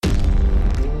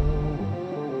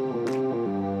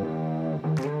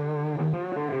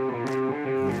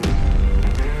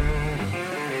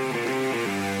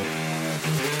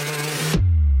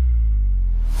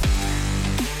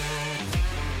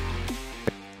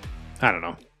I don't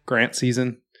know, grant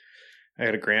season. I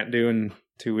got a grant due in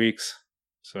 2 weeks.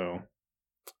 So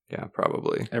Yeah,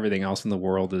 probably. everything else in the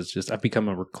world is just, I've become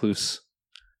a recluse.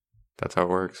 That's how it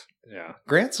works. Yeah.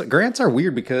 Grants are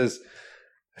weird because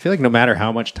I feel like no matter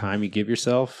how much time you give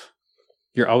yourself,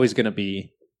 you're always going to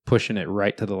be pushing it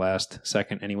right to the last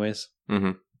second anyways.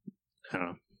 Mm-hmm. I don't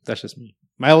know. That's just me.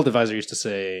 My old advisor used to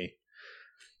say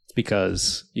it's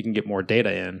because you can get more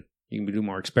data in, you can do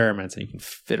more experiments, and you can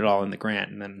fit it all in the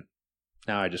grant. And then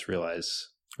now I just realize...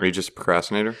 Are you just a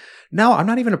procrastinator? No, I'm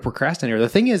not even a procrastinator. The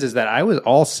thing is that I was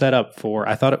all set up for,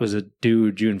 I thought it was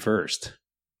due June 1st.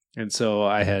 And so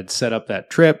I had set up that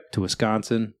trip to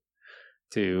Wisconsin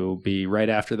to be right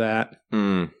after that.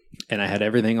 Mm. And I had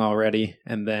everything all ready.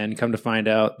 And then come to find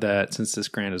out that since this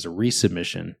grant is a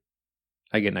resubmission,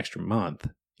 I get an extra month.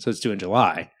 So it's due in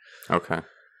July. Okay.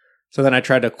 So then I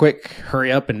tried to quick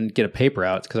hurry up and get a paper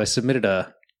out because I submitted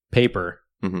a paper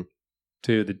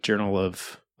to the Journal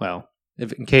of, well,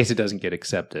 in case it doesn't get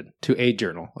accepted, to a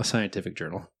journal, a scientific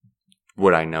journal.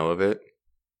 Would I know of it?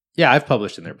 Yeah, I've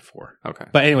published in there before. Okay.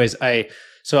 But anyways, I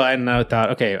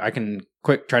thought, okay, I can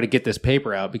quick try to get this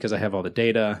paper out because I have all the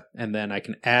data, and then I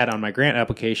can add on my grant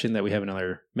application that we have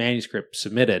another manuscript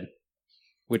submitted,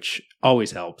 which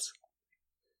always helps.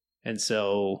 And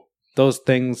so those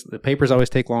things, the papers always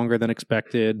take longer than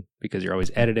expected because you're always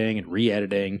editing and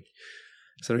re-editing.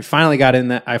 So we finally got in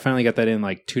that. I finally got that in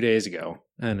like 2 days ago,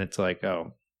 and it's like,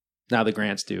 oh, now the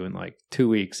grant's due in like 2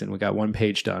 weeks, and we got one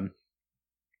page done.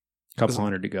 A couple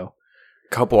hundred to go.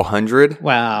 Couple hundred?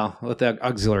 Wow, with the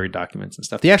auxiliary documents and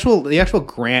stuff. The actual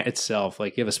grant itself,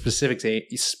 like you have a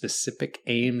specific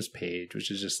aims page,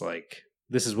 which is just like,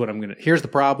 this is what I'm gonna. Here's the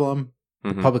problem,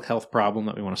 the public health problem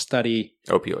that we want to study.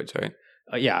 Opioids, right?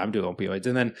 Yeah, I'm doing opioids,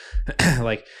 and then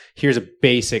like here's a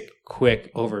basic,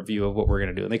 quick overview of what we're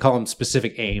gonna do. And they call them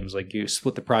specific aims. Like you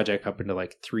split the project up into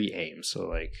like 3 aims. So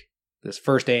like this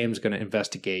first aim is going to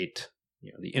investigate,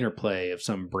 the interplay of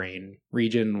some brain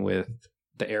region with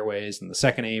the airways, and the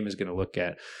second aim is going to look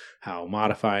at how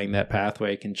modifying that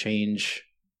pathway can change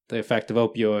the effect of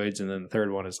opioids, and then the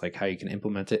third one is like how you can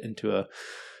implement it into a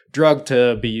drug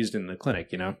to be used in the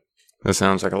clinic. That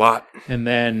sounds like a lot. And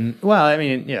then, well, I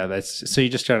mean, yeah, that's so you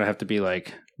just kind of have to be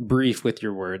like brief with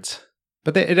your words,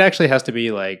 but it actually has to be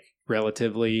like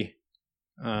relatively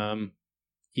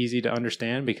easy to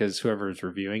understand because whoever is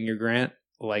reviewing your grant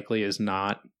likely is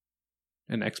not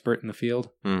an expert in the field.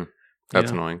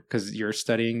 That's annoying because you're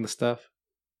studying the stuff.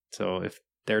 So if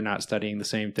they're not studying the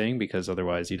same thing, because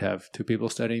otherwise you'd have 2 people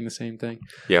studying the same thing.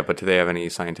 Yeah, but do they have any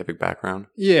scientific background?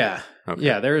 Yeah. Okay.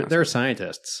 Yeah, they're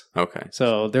scientists. Okay.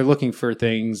 So they're looking for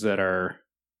things that are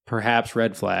perhaps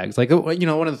red flags. Like,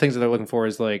 one of the things that they're looking for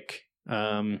is like,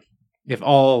 if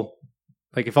all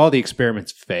the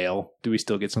experiments fail, do we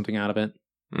still get something out of it?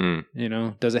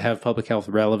 Does it have public health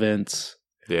relevance?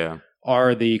 Yeah.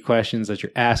 Are the questions that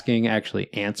you're asking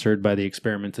actually answered by the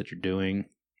experiments that you're doing?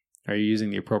 Are you using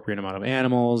the appropriate amount of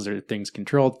animals? Are things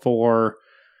controlled for?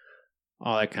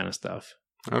 All that kind of stuff.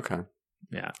 Okay.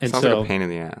 Yeah. And sounds like a pain in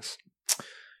the ass.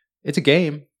 It's a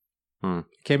game. It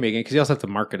can be a game because you also have to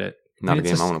market it. Not a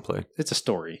game I want to play. It's a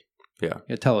story. Yeah.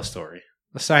 You tell a story.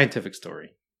 A scientific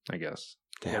story, I guess.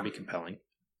 Damn. Gotta be compelling.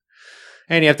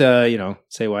 And you have to,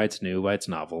 say why it's new, why it's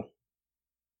novel.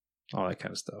 All that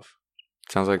kind of stuff.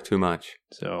 Sounds like too much.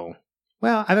 So,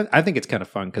 well, I think it's kind of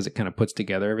fun because it kind of puts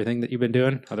together everything that you've been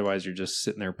doing. Otherwise, you're just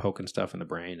sitting there poking stuff in the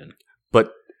brain.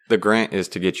 But the grant is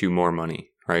to get you more money,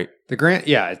 right? The grant,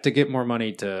 yeah, to get more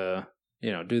money to,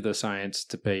 do the science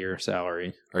to pay your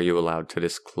salary. Are you allowed to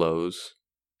disclose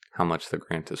how much the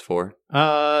grant is for?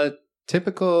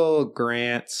 Typical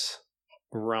grants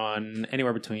run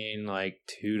anywhere between like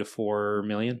 2 to 4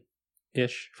 million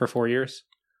ish for 4 years.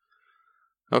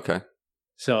 Okay.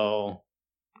 So,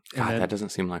 God, that doesn't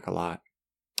seem like a lot.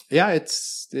 Yeah,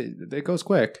 it goes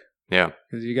quick. Yeah.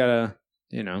 Because you gotta,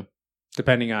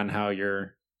 depending on how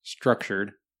you're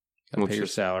structured, you gotta pay your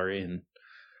salary and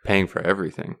paying for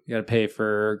everything. You gotta pay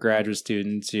for graduate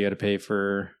students. You gotta pay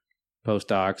for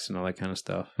postdocs and all that kind of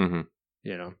stuff.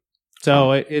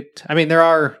 So there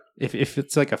are if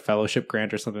it's like a fellowship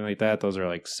grant or something like that, those are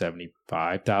like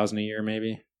 $75,000 a year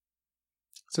maybe.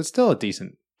 So it's still a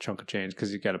decent chunk of change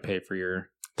because you got to pay for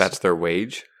your. That's their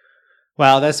wage?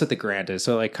 Well, that's what the grant is.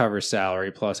 So it like covers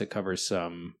salary, plus it covers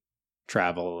some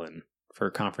travel and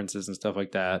for conferences and stuff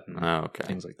like that. And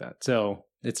things like that. So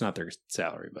it's not their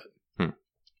salary, but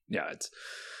yeah,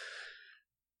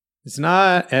 it's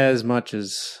not as much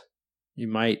as you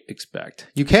might expect.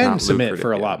 You can submit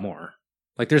for a lot more.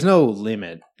 Like there's no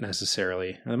limit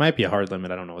necessarily. There might be a hard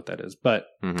limit. I don't know what that is, but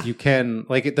you can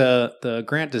like the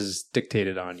grant is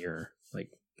dictated on your like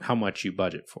how much you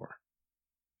budget for.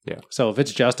 Yeah. So if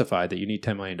it's justified that you need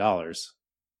 $10 million,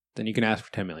 then you can ask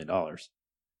for $10 million.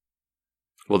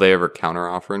 Will they ever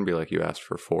counteroffer and be like, you asked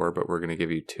for 4, but we're going to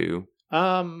give you 2?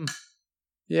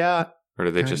 Yeah. Or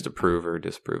do they just approve or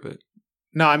disapprove it?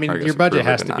 No, I mean, Or I guess your budget approve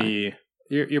or has to deny. be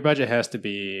your budget has to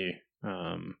be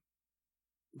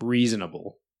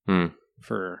reasonable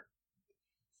for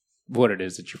what it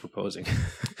is that you're proposing.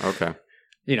 Okay.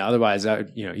 Otherwise,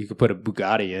 you could put a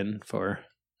Bugatti in for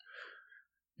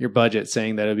your budget,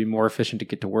 saying that it'd be more efficient to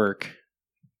get to work.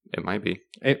 It might be.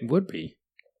 It would be.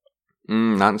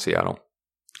 Not in Seattle.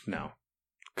 No.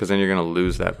 Because then you're going to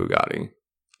lose that Bugatti.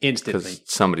 Instantly. Because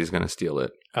somebody's going to steal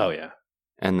it. Oh, yeah.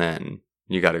 And then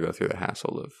you got to go through the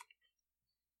hassle of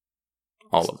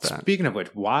all of that. Speaking of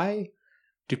which, why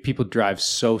do people drive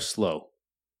so slow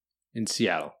in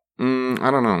Seattle?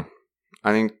 I don't know.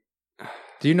 I think...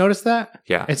 Do you notice that?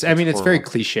 Yeah. It's very horrible.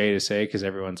 cliche to say because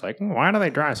everyone's like, why do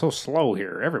they drive so slow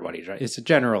here? Everybody drives. It's a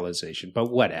generalization, but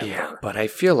whatever. Yeah, but I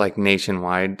feel like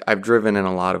nationwide, I've driven in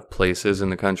a lot of places in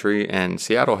the country, and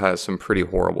Seattle has some pretty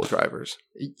horrible drivers.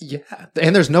 Yeah.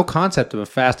 And there's no concept of a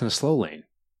fast and a slow lane.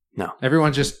 No.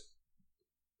 Everyone's just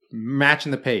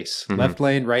matching the pace. Mhm. Left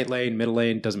lane, right lane, middle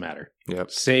lane, doesn't matter. Yep.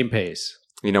 Same pace.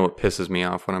 You know what pisses me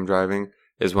off when I'm driving?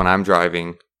 Is when I'm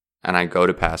driving and I go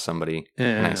to pass somebody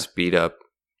and I speed up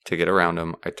to get around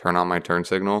them. I turn on my turn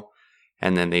signal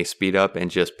and then they speed up and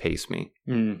just pace me.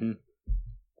 Mm-hmm.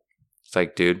 It's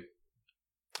like, dude,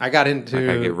 I got I into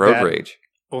gotta get road that rage.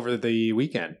 over the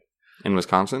weekend. In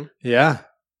Wisconsin? Yeah.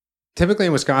 Typically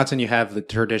in Wisconsin, you have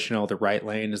the right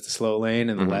lane is the slow lane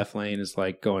and the left lane is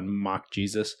like going mock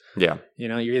Jesus. Yeah.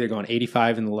 You're either going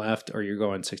 85 in the left or you're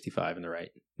going 65 in the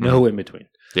right. No in between.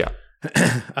 Yeah.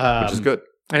 Which is good.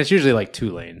 And it's usually like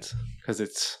 2 lanes because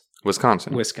it's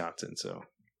Wisconsin. So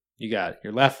you got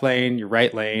your left lane, your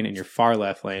right lane, and your far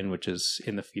left lane, which is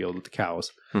in the field with the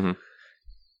cows. Mhm.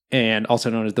 And also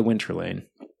known as the winter lane.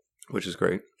 Which is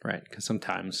great. Right. Because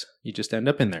sometimes you just end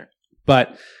up in there.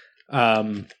 But,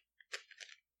 yeah,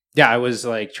 I was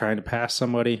like trying to pass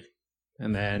somebody.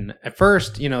 And then at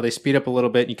first, they speed up a little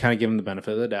bit and you kind of give them the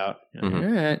benefit of the doubt.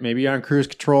 Maybe you're on cruise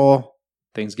control.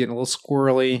 Things getting a little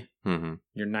squirrely. Mm-hmm.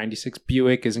 Your 96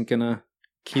 Buick isn't going to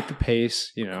keep the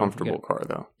pace. Comfortable car,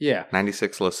 though. Yeah.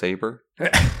 96 LeSabre?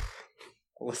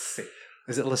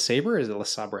 Is it LeSabre or is it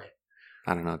LeSabre?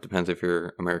 I don't know. It depends if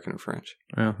you're American or French.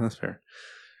 Oh, that's fair.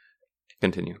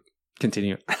 Continue.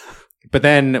 But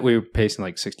then we were pacing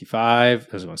like 65.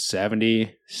 I was going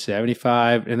 70,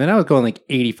 75. And then I was going like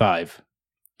 85.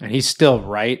 And he's still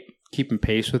right, keeping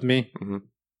pace with me. Mm-hmm.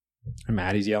 And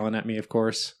Maddie's yelling at me, of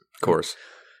course. Of course.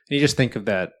 And you just think of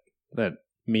that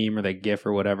meme or that GIF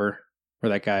or whatever, where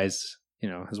that guy's,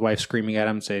 his wife screaming at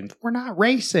him saying, "We're not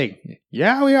racing."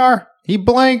 Yeah, we are. He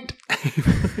blinked.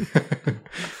 That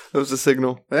was the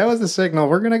signal. That was the signal.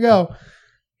 We're going to go.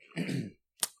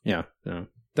 Yeah. So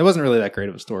that wasn't really that great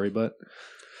of a story, but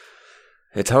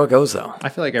It's how it goes, though. I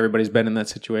feel like everybody's been in that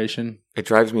situation. It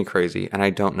drives me crazy, and I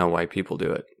don't know why people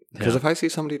do it. Because Yeah. if I see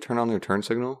somebody turn on their turn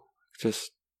signal,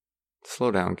 just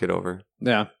slow down, get over.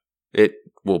 Yeah. It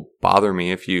will bother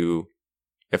me if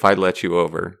I let you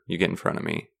over, you get in front of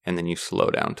me, and then you slow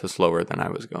down to slower than I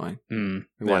was going.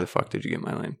 Why the fuck did you get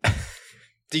my lane?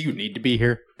 Do you need to be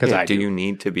here? Because Do you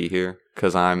need to be here?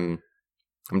 Because I'm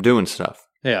doing stuff.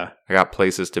 Yeah. I got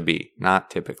places to be. Not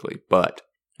typically, but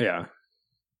Yeah.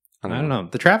 I don't know.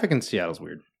 The traffic in Seattle's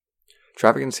weird.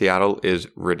 Traffic in Seattle is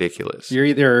ridiculous. You're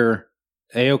either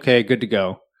A-okay, good to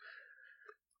go,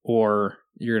 or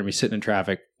you're going to be sitting in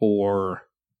traffic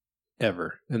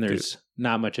forever. And there's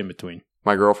not much in between.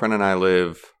 My girlfriend and I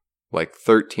live like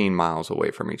 13 miles away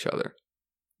from each other.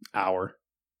 Hour.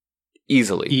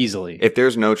 Easily. If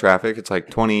there's no traffic, it's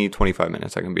like 20, 25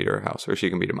 minutes I can be to her house, or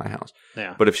she can be to my house.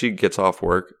 Yeah. But if she gets off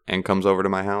work and comes over to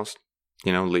my house,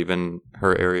 leaving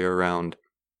her area around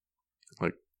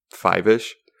like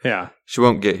 5-ish, Yeah. she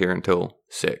won't get here until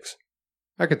 6.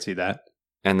 I could see that.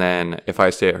 And then if I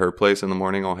stay at her place in the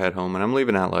morning, I'll head home, and I'm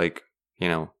leaving at like,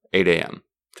 8 a.m.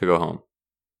 to go home.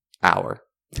 Hour.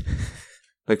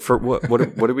 Like, for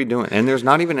what are we doing? And there's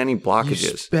not even any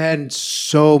blockages. You spend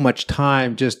so much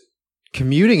time just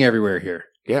commuting everywhere here.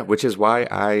 Yeah, which is why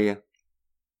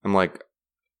I'm like,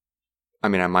 I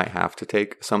might have to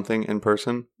take something in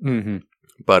person,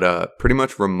 but pretty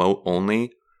much remote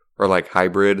only or like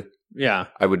hybrid. Yeah.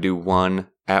 I would do 1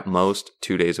 at most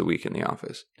 2 days a week in the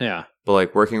office. Yeah. But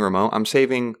like working remote, I'm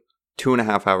saving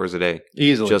 2.5 hours a day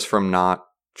easily just from not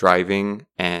driving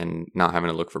and not having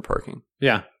to look for parking.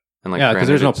 Yeah. And like, yeah, because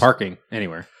there's no parking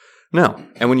anywhere. No.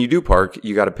 And when you do park,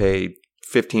 you got to pay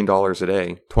 $15 a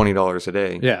day, $20 a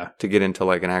day Yeah. to get into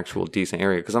like an actual decent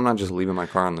area, because I'm not just leaving my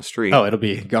car on the street. Oh, it'll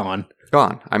be gone.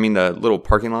 gone. I mean, the little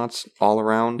parking lots all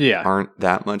around aren't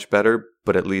that much better,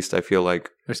 but at least I feel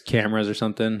like there's cameras or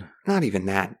something. Not even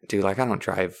that, dude. Like, I don't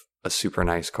drive a super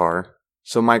nice car,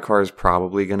 so my car is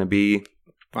probably going to be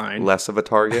fine, less of a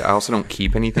target. I also don't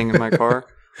keep anything in my car.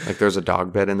 Like, there's a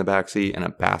dog bed in the backseat and a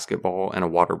basketball and a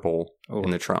water bowl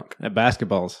in the trunk. That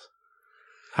basketball's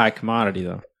high commodity,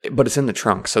 though. But it's in the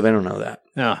trunk, so they don't know that.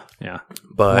 Oh, yeah.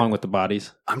 But along with the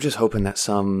bodies. I'm just hoping that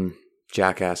some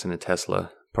jackass in a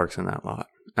Tesla parks in that lot.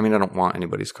 I mean, I don't want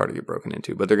anybody's car to get broken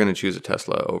into, but they're going to choose a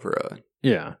Tesla over a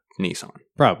Nissan.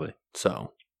 Probably.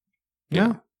 So,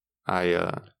 yeah.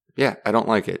 I don't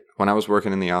like it. When I was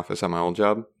working in the office at my old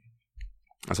job,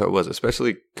 that's how it was,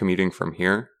 especially commuting from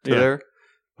here to there,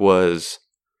 was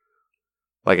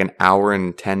like an hour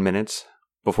and 10 minutes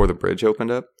before the bridge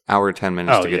opened up. Hour and 10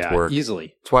 minutes to get to work.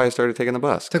 Easily. That's why I started taking the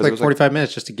bus. It took like 45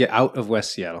 minutes just to get out of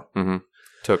West Seattle. Mm-hmm.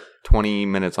 Took 20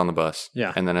 minutes on the bus.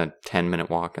 Yeah. And then a 10-minute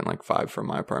walk and like 5 from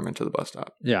my apartment to the bus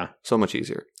stop. Yeah. So much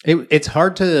easier. It's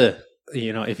hard to,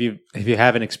 if you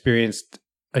haven't experienced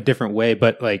a different way,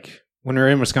 but like when we're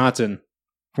in Wisconsin,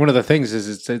 one of the things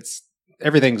is it's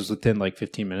everything's within like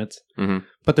 15 minutes. Mm-hmm.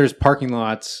 But there's parking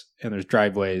lots and there's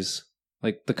driveways.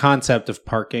 Like the concept of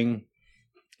parking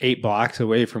 8 blocks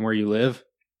away from where you live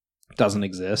doesn't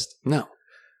exist. No.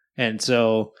 And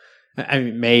so, I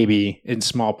mean, maybe in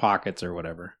small pockets or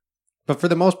whatever. But for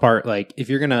the most part, like if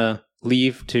you're going to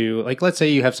leave to, like, let's say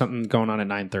you have something going on at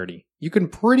 9:30, you can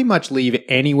pretty much leave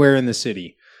anywhere in the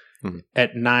city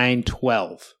at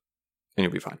 9:12. And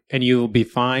you'll be fine. And you'll be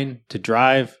fine to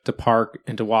drive, to park,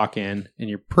 and to walk in. And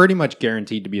you're pretty much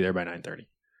guaranteed to be there by 9:30.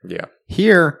 Yeah.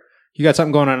 Here, you got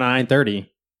something going on at 9:30.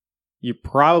 You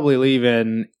probably leave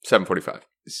in 7:45.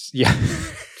 Yeah.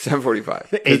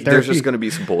 7:45. There's just going to be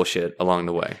some bullshit along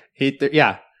the way.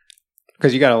 Yeah.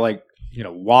 Because you got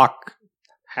to walk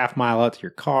half mile out to your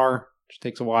car, which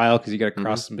takes a while because you got to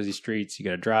cross some busy streets. You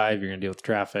got to drive. You're going to deal with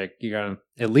traffic. You got to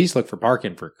at least look for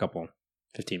parking for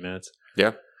 15 minutes.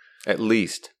 Yeah. At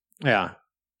least. Yeah.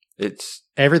 It's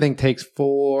everything takes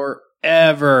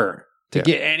forever to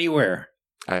get anywhere.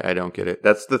 I don't get it.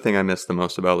 That's the thing I miss the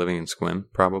most about living in Sequim,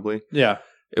 probably. Yeah.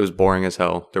 It was boring as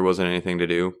hell. There wasn't anything to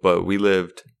do, but we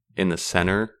lived in the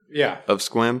center of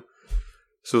Sequim.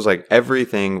 So it was like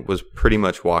everything was pretty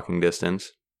much walking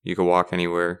distance. You could walk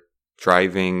anywhere.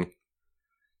 Driving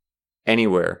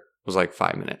anywhere was like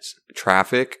 5 minutes.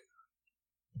 Traffic,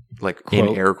 like in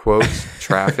air quotes,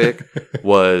 traffic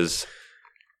was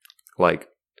like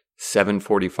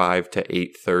 7:45 to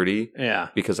 8:30. Yeah.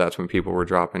 Because that's when people were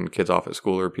dropping kids off at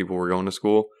school or people were going to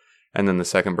school. And then the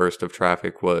second burst of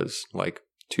traffic was like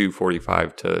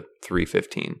 2:45 to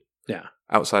 3:15. Yeah.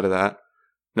 Outside of that,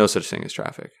 no such thing as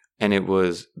traffic. And it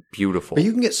was beautiful. But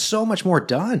you can get so much more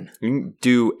done. You can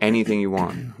do anything you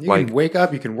want. You can wake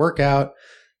up, you can work out,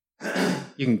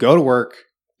 you can go to work,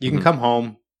 you can come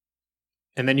home,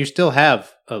 and then you still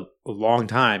have a long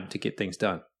time to get things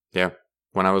done. Yeah.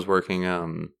 When I was working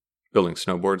building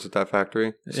snowboards at that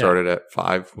factory, started at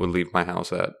 5, would leave my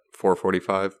house at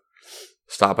 4:45,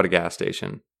 stop at a gas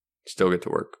station, still get to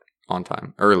work on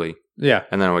time, early. Yeah.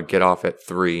 And then I would get off at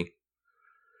 3,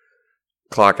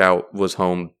 clock out, was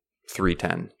home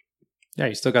 3:10. Yeah,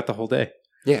 you still got the whole day.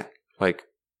 Yeah. Like,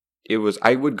 it was,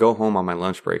 I would go home on my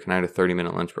lunch break, and I had a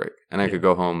 30-minute lunch break, and I could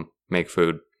go home, make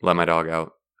food, let my dog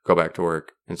out, go back to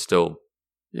work, and still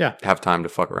have time to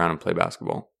fuck around and play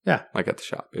basketball. Yeah. Like at the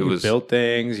shop. You build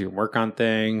things, you work on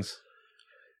things.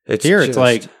 It's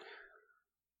like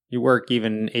you work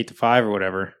even 8 to 5 or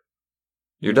whatever.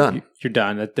 You're done. You're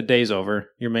done. The day's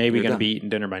over. You're maybe going to be eating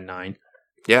dinner by 9.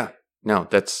 Yeah. No,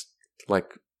 that's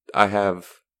like, I have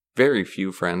very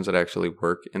few friends that actually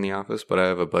work in the office, but I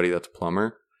have a buddy that's a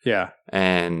plumber. Yeah.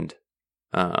 And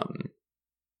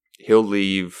he'll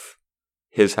leave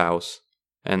his house.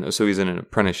 And so he's in an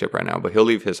apprenticeship right now, but he'll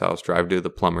leave his house, drive to the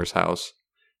plumber's house,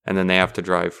 and then they have to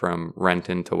drive from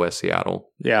Renton to West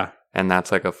Seattle. Yeah. And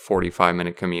that's like a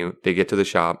 45-minute commute. They get to the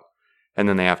shop, and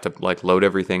then they have to like load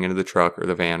everything into the truck or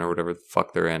the van or whatever the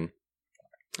fuck they're in.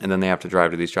 And then they have to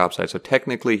drive to these job sites. So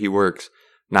technically he works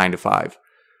 9 to 5.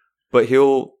 But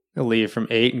he'll leave from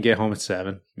 8 and get home at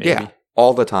 7. Maybe. Yeah.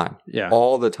 All the time. Yeah.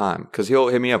 All the time. Because he'll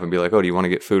hit me up and be like, oh, do you want to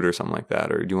get food or something like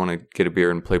that? Or do you want to get a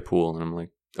beer and play pool? And I'm like,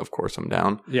 of course I'm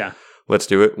down. Yeah. Let's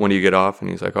do it. When do you get off? And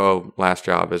he's like, oh, last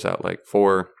job is at like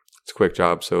 4. It's a quick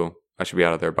job, so I should be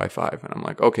out of there by 5. And I'm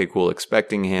like, okay, cool.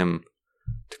 Expecting him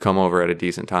to come over at a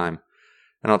decent time.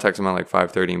 And I'll text him at like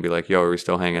 5:30 and be like, yo, are we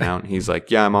still hanging out? And he's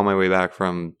like, yeah, I'm on my way back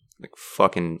from like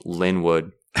fucking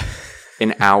Linwood.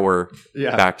 An hour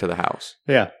back to the house.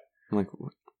 Yeah. I'm like,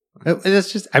 what?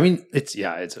 It's just, I mean, it's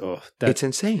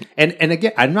insane. And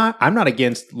again, I'm not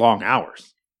against long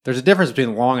hours. there's a difference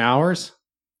between long hours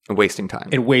And wasting time.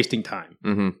 and wasting time.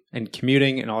 Mm-hmm. And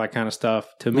commuting and all that kind of stuff,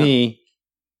 to me,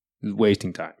 is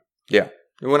wasting time. Yeah.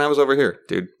 When I was over here,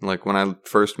 dude, like when I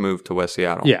first moved to West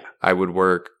Seattle, Yeah. I would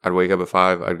work. I'd wake up at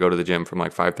 5. I'd go to the gym from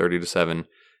like 5:30 to 7,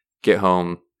 get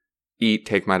home, eat,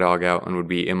 take my dog out, and would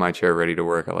be in my chair ready to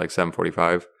work at like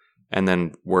 7:45, and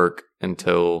then work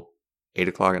until 8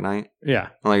 o'clock at night. Yeah.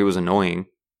 And like it was annoying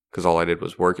because all I did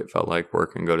was work. It felt like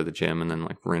work and go to the gym and then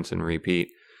like rinse and repeat.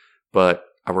 But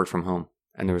I worked from home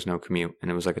and there was no commute,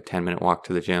 and it was like a 10-minute walk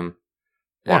to the gym.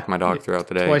 Walk my dog throughout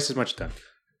the day. Twice as much time.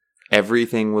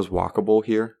 Everything was walkable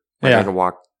here. Like Yeah. I could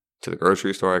walk to the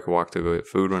grocery store. I could walk to go get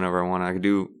food whenever I want. I could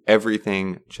do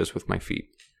everything just with my feet.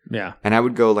 Yeah. And I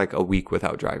would go like a week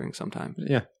without driving sometimes.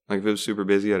 Yeah. Like if it was super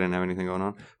busy, I didn't have anything going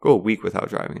on, go a week without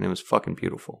driving, and it was fucking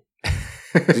beautiful.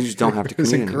 You just don't have to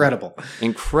commute. It's incredible.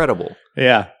 Incredible.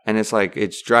 Yeah. And it's like,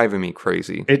 it's driving me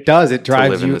crazy. It does. It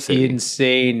drives live in you the city.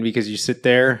 insane because you sit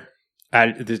there.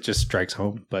 It just strikes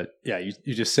home. But yeah,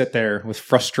 you just sit there with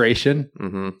frustration,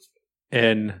 Mm-hmm.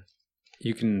 and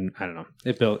you can, I don't know,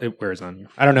 it wears on you.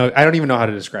 I don't know. I don't even know how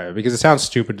to describe it because it sounds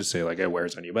stupid to say like it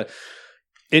wears on you, but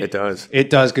It does. It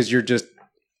does because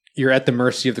you're at the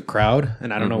mercy of the crowd,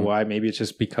 and I don't know Mhm. why. Maybe it's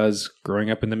just because growing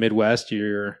up in the Midwest,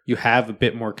 you have a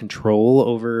bit more control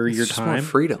over your It's just more time.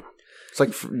 freedom. It's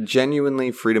like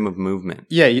genuinely freedom of movement.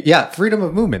 Yeah, freedom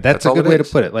of movement. That's a all good it way to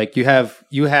is. put it. Like you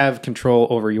have control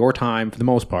over your time for the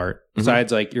most part, Mhm.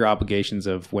 besides like your obligations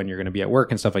of when you're going to be at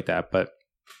work and stuff like that. But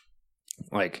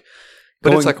like,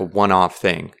 But it's like a one-off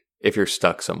thing if you're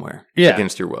stuck somewhere Yeah.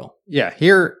 against your will. yeah,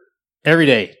 here every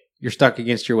day you're stuck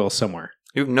against your will somewhere,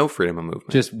 You have no freedom of movement.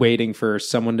 just waiting for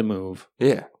someone to move.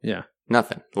 Yeah. Yeah.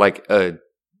 Nothing. Like,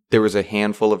 there was a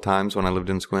handful of times when I lived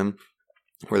in Sequim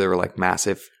where there were like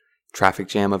massive traffic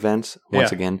jam events.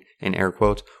 Once Yeah. again, in air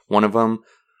quotes. One of them,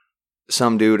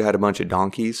 some dude had a bunch of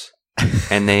donkeys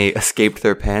and they escaped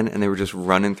their pen and they were just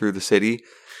running through the city.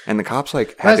 And the cops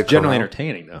like had That's to generally corral-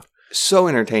 entertaining though. So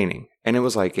entertaining. And it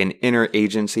was like an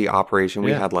interagency operation.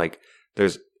 We Yeah. had like,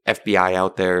 there's FBI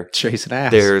out there. Chasing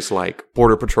ass. There's like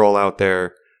Border Patrol out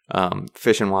there,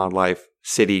 Fish and Wildlife,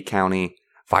 city, county,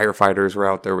 firefighters were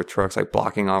out there with trucks like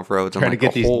blocking off roads. trying And like to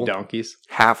get the these whole donkeys.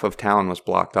 half of town was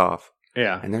blocked off.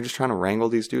 Yeah. And they're just trying to wrangle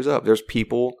these dudes up. There's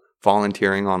people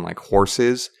volunteering on like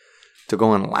horses to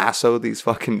go and lasso these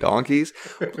fucking donkeys.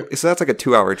 So that's like a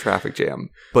 2-hour traffic jam.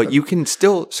 But you can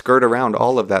still skirt around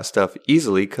all of that stuff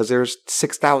easily because there's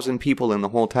 6,000 people in the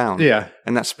whole town. Yeah.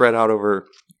 And that's spread out over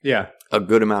Yeah. a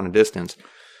good amount of distance.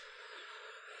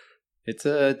 It's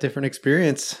a different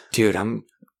experience. Dude, I'm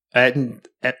And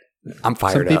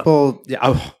fired some up. people, yeah,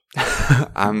 oh,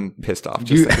 I'm pissed off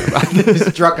you just thinking about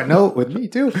it. struck a note with me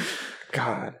too.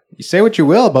 God, you say what you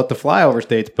will about the flyover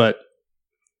states, but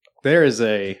there's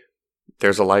a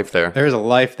There's a life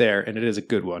there, and it is a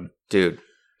good one. Dude.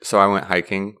 So I went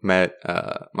hiking, met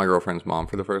my girlfriend's mom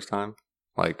for the first time,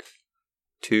 like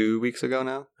 2 weeks ago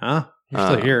now. Huh? You're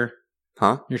still here.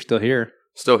 Huh? You're still here.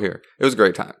 Still here. It was a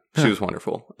great time. She Huh. was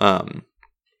wonderful.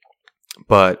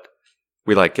 But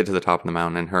we like get to the top of the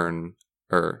mountain, and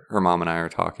her mom and I are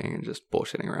talking and just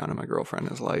bullshitting around, and my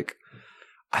girlfriend is like,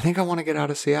 I think I want to get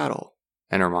out of Seattle.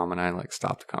 And her mom and I like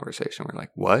stopped the conversation. We're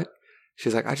like, what?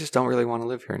 She's like, I just don't really want to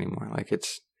live here anymore. Like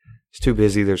it's too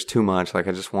busy. There's too much. Like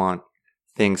I just want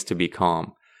things to be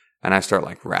calm. And I start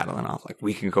like rattling off like,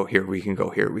 we can go here, we can go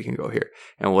here, we can go here.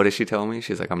 And what does she tell me?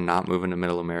 She's like, I'm not moving to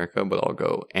Middle America, but I'll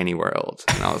go anywhere else.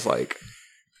 And I was like,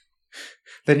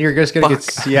 Then you're just going to get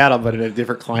Fuck. Seattle, but in a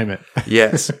different climate.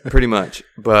 yes, pretty much.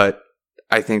 But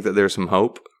I think that there's some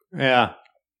hope. Yeah.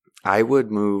 I would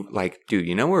move like, dude,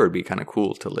 you know where it would be kind of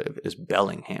cool to live is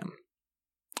Bellingham.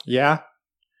 Yeah.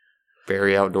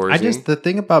 Very outdoorsy. The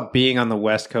thing about being on the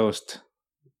West Coast,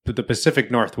 the Pacific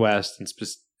Northwest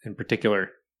in particular,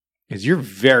 is you're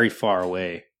very far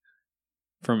away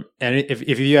from, and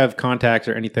if you have contacts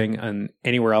or anything on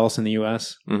anywhere else in the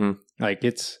U.S., Mm-hmm. like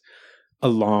it's a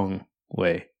long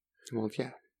way. Well, yeah,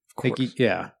 of Like, course.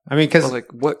 yeah, I mean, because But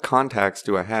like, what contacts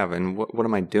do I have, and what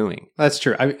am I doing? that's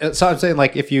true. So I'm saying,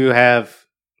 like, if you have,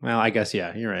 well, I guess,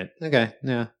 yeah, you're right. Okay,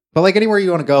 yeah, but like anywhere you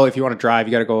want to go, if you want to drive,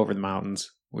 you got to go over the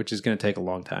mountains, which is going to take a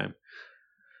long time,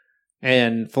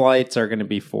 and flights are going to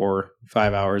be 4-5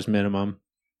 hours minimum.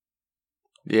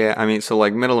 Yeah, I mean, so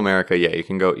like Middle America, yeah, you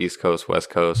can go East Coast, West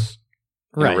Coast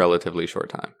in Right. a relatively short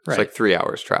time. It's Right. like 3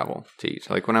 hours travel to each.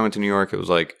 Like when I went to New York, it was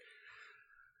like,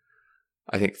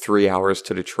 I think 3 hours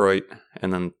to Detroit,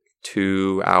 and then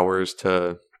 2 hours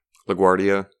to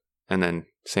LaGuardia, and then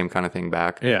same kind of thing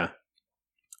back. Yeah.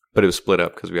 But it was split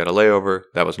up because we had a layover.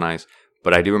 That was nice.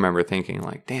 But I do remember thinking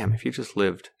like, damn, if you just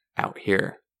lived out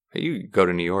here, you could go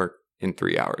to New York in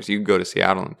 3 hours. You can go to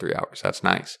Seattle in 3 hours. That's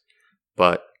nice.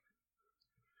 But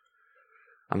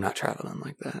I'm not traveling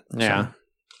like that. Yeah. So.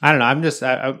 I don't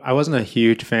know. I wasn't a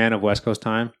huge fan of West Coast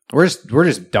time. We're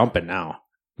just dumping now.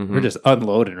 Mm-hmm. We're just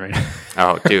unloading right now.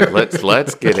 Oh, dude,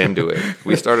 let's get into it.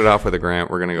 We started off with a grant.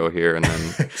 We're gonna go here and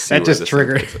then see that just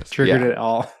triggered it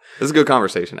all. This is a good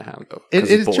conversation to have, though. It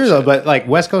is true though, but like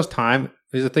West Coast time,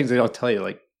 these are things they don't tell you.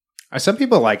 Like some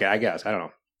people like it, I guess. I don't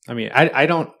know. I mean, I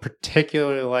don't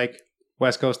particularly like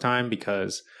West Coast time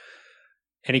because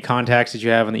any contacts that you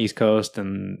have on the East Coast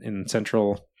and in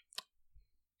Central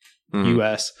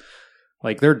U.S.,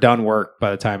 like they're done work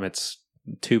by the time it's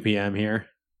 2 p.m. here.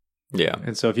 Yeah.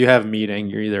 And so if you have a meeting,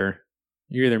 you're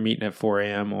either meeting at 4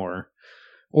 a.m. or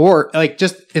like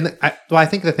just I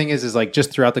think the thing is like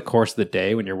just throughout the course of the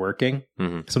day when you're working,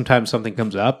 sometimes something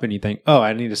comes up and you think, oh,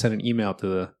 I need to send an email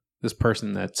to this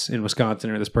person that's in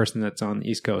Wisconsin or this person that's on the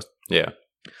East Coast. Yeah.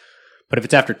 But if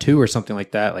it's after 2 or something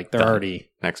like that, like they're already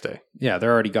next day. Yeah,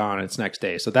 they're already gone. And it's next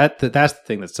day. So that's the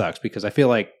thing that sucks because I feel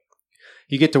like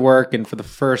you get to work and for the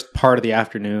first part of the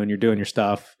afternoon, you're doing your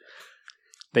stuff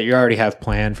that you already have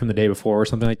planned from the day before or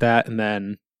something like that. And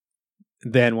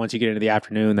then once you get into the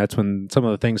afternoon, that's when some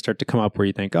of the things start to come up where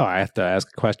you think, oh, I have to ask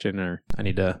a question or I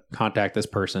need to contact this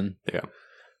person. Yeah.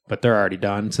 But they're already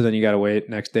done. So then you got to wait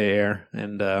next day air.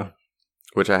 And,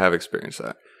 which I have experienced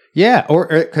that. Yeah. Or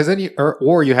because then you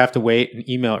have to wait and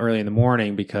email early in the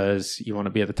morning because you want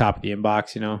to be at the top of the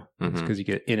inbox, you know, because you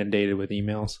get inundated with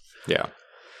emails. Yeah.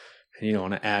 And you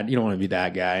don't want to be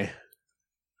that guy.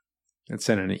 And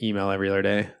sending an email every other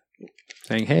day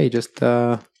saying, hey, just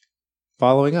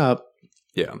following up.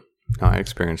 Yeah. No, I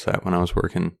experienced that when I was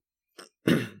working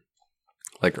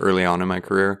like early on in my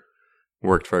career.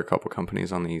 Worked for a couple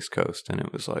companies on the East Coast and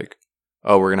it was like,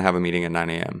 oh, we're going to have a meeting at 9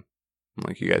 a.m. I'm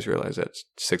like, you guys realize that's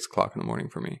 6 o'clock in the morning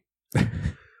for me. So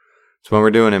when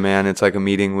we're doing it, man, it's like a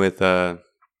meeting with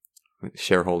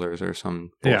shareholders or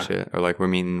some bullshit. Or like we're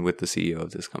meeting with the CEO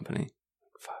of this company.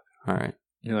 Fuck. All right.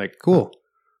 You're like, cool.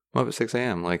 I'm up at 6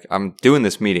 a.m. Like, I'm doing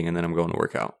this meeting and then I'm going to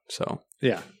work out. So,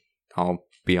 yeah, I'll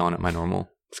be on at my normal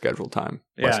scheduled time.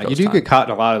 Yeah, you do get caught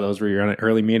in a lot of those where you're on an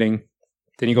early meeting,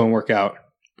 then you go and work out,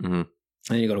 and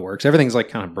then you go to work. So everything's like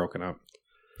kind of broken up.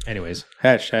 Anyways,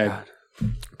 hashtag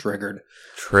triggered.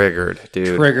 Triggered,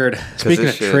 dude. Triggered. Speaking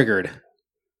of triggered,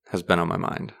 has been on my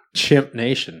mind. Chimp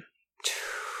Nation.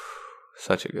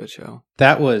 Such a good show.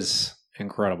 That was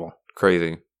incredible.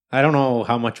 Crazy. I don't know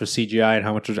how much was CGI and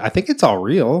how much was... I think it's all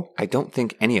real. I don't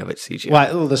think any of it's CGI.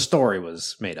 Well, the story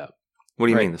was made up. What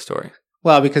do you mean the story?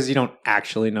 Well, because you don't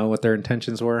actually know what their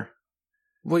intentions were.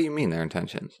 What do you mean their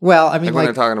intentions? Well, I mean, like when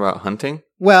they're talking about hunting?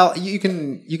 Well, you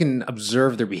can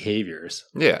observe their behaviors.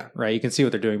 Yeah. Right? You can see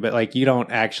what they're doing, but like you don't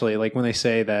actually... Like when they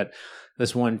say that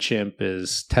this one chimp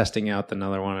is testing out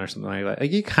another one or something like that,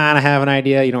 like you kind of have an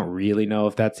idea. You don't really know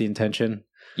if that's the intention.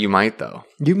 You might, though.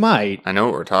 You might. I know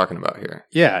what we're talking about here.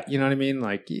 Yeah, you know what I mean?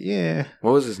 Like, yeah.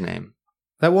 What was his name?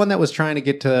 That one that was trying to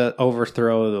get to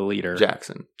overthrow the leader.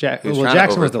 Jackson. Jackson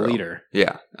was the leader.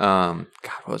 Yeah. God,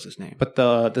 what was his name? But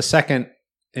the second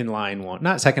in line one,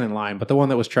 not second in line, but the one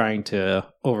that was trying to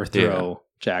overthrow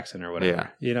Jackson or whatever.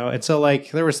 Yeah. You know, and so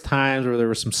like there was times where there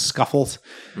was some scuffles.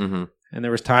 And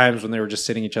there was times when they were just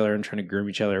sitting each other and trying to groom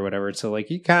each other or whatever. And so like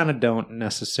you kind of don't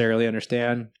necessarily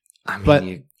understand. I mean,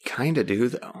 you kind of do,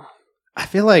 though. I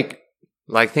feel like...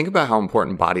 Like, think about how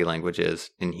important body language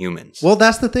is in humans. Well,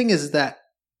 that's the thing is that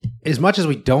as much as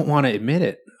we don't want to admit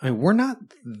it, I mean, we're not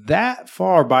that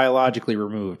far biologically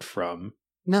removed from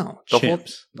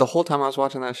chimps. The whole time I was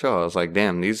watching that show, I was like,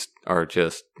 damn, these are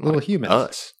just little humans.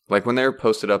 Us. Like, when they were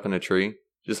posted up in a tree,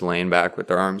 just laying back with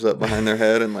their arms up behind their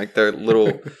head and, like, their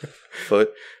little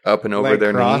foot up and over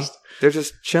their knee. They're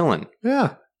just chilling.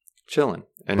 Yeah. Chilling.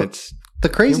 And it's... The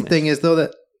crazy thing is, though,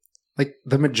 that like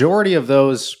the majority of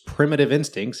those primitive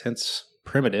instincts, hence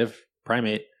primitive,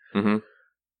 primate,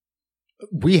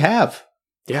 we have.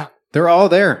 Yeah. They're all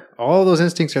there. All of those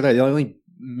instincts are there. The only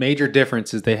major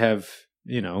difference is they have,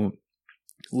 you know,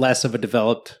 less of a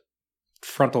developed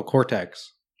frontal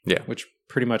cortex. Yeah. Which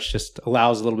pretty much just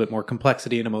allows a little bit more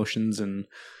complexity in emotions and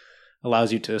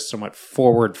allows you to somewhat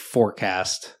forward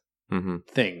forecast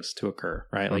things to occur,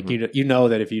 right? Like you know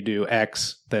that if you do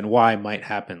X, then Y might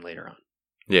happen later on.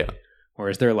 Yeah.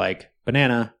 Whereas they're like,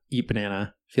 banana, eat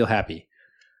banana, feel happy.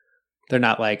 They're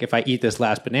not like, if I eat this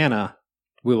last banana,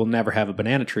 we will never have a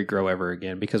banana tree grow ever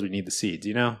again because we need the seeds,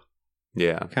 you know?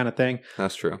 Yeah. Kind of thing.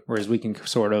 That's true. Whereas we can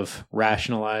sort of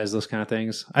rationalize those kind of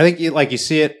things. I think you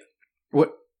see it.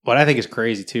 What I think is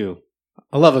crazy too.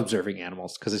 I love observing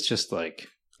animals because it's just like...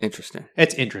 Interesting.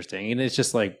 It's interesting. And it's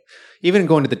just like, even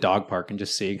going to the dog park and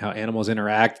just seeing how animals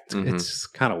interact, it's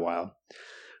kind of wild.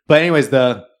 But anyways,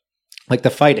 the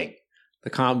fighting, the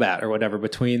combat or whatever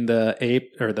between the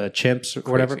ape or the chimps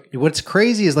or whatever. What's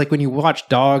crazy is like when you watch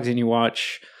dogs and you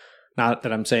watch, not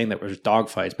that I'm saying that there's dog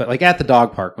fights, but like at the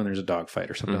dog park when there's a dog fight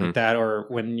or something like that, or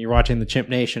when you're watching the Chimp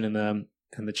Nation and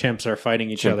the chimps are fighting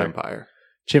each other.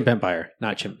 Chimp Empire,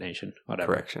 not Chimp Nation.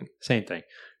 Whatever. Correction. Same thing.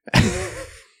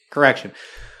 Correction.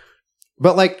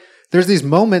 But like there's these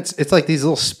moments, it's like these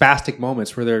little spastic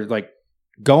moments where they're like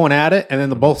going at it and then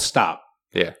they both stop.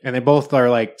 Yeah. And they both are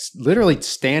like literally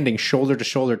standing shoulder to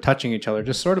shoulder, touching each other,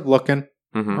 just sort of looking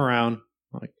around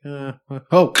like,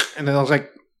 oh, and then they'll like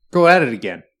go at it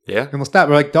again. Yeah. And they'll stop.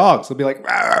 They're like dogs. They'll be like,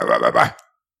 rah, rah, rah, rah.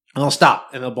 And they'll stop.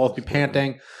 And they'll both be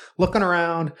panting, looking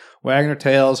around, wagging their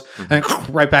tails, and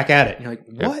right back at it. And you're like,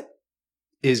 what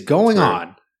is going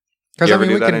on? Because I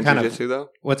mean, we can kind of. Jiu-jitsu, though?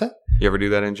 What's that? You ever do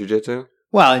that in jiu-jitsu?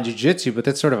 Well, in jiu-jitsu, but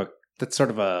that's sort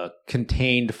of a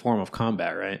contained form of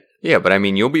combat, right? Yeah, but I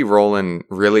mean, you'll be rolling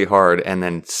really hard, and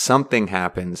then something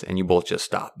happens, and you both just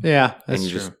stop. Yeah, that's and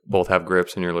you true. just both have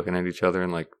grips, and you're looking at each other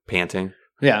and like panting.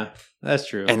 Yeah, that's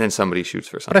true. And then somebody shoots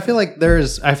for something. But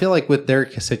I feel like with their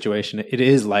situation, it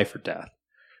is life or death.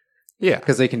 Yeah,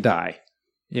 because they can die.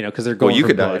 You know, because they're going. Well, you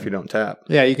could blood. die if you don't tap.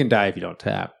 Yeah, you can die if you don't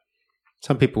tap.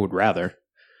 Some people would rather.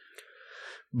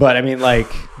 But I mean,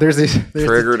 like, there's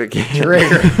triggered again.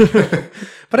 Trigger.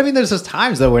 But I mean, there's those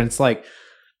times though when it's like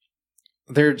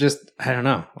they're just, I don't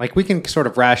know. Like we can sort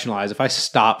of rationalize if I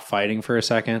stop fighting for a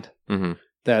second,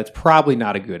 that's probably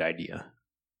not a good idea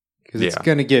because it's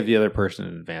going to give the other person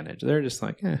an advantage. They're just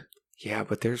like, eh. Yeah,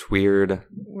 but there's weird.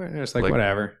 It's like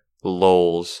whatever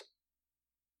lulls,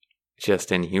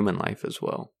 just in human life as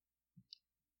well.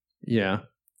 Yeah,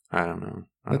 I don't know.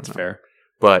 That's fair.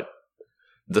 But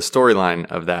the storyline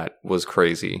of that was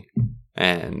crazy,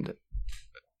 and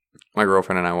my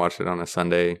girlfriend and I watched it on a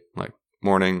Sunday, like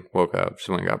morning, woke up, just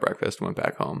went and got breakfast, went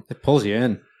back home. It pulls you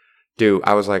in. Dude,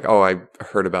 I was like, oh, I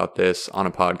heard about this on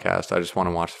a podcast. I just want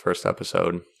to watch the first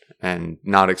episode, and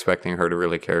not expecting her to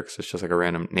really care because it's just like a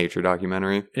random nature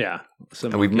documentary. Yeah.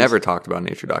 And we've never talked about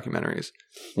nature documentaries.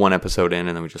 One episode in,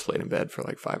 and then we just laid in bed for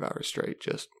like 5 hours straight.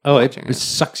 Just it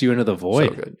sucks you into the void.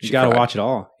 So good. You got to watch it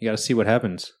all. You got to see what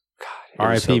happens. God,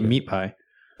 R.I.P. meat pie.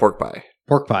 Pork pie.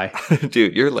 Pork pie.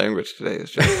 Dude, your language today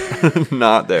is just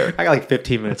not there. I got like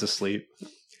 15 minutes of sleep.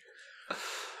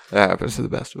 That happens to the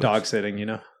best of us. Dog sitting, you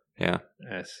know? Yeah.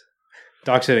 Yes.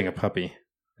 Dog sitting a puppy.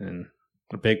 And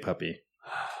a big puppy.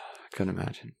 I couldn't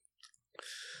imagine.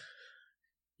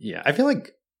 Yeah. I feel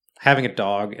like having a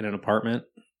dog in an apartment,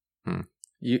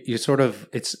 you sort of,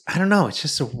 I don't know, it's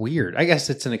just so weird. I guess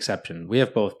it's an exception. We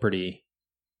have both pretty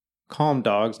calm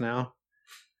dogs now.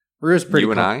 Rue's pretty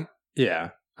calm. You and I? Yeah.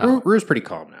 Rue's pretty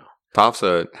calm now. Toph's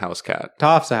a house cat.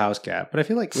 Toph's a house cat. But I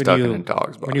feel like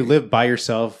when you live by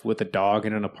yourself with a dog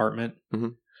in an apartment,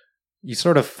 you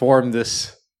sort of form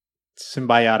this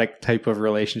symbiotic type of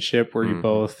relationship where you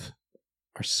both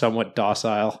are somewhat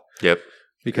docile. Yep.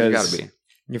 Because you gotta be.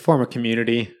 You form a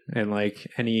community, and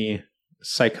like any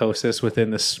psychosis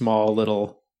within this small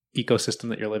little ecosystem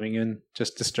that you're living in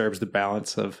just disturbs the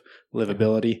balance of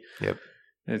livability. Yep.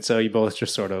 And so you both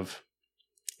just sort of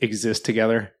exist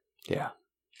together. Yeah.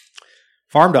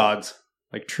 Farm dogs,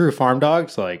 like true farm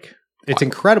dogs, like it's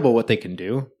incredible what they can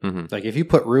do. Like if you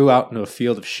put Rue out into a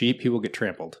field of sheep, he will get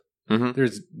trampled.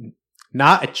 There's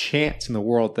not a chance in the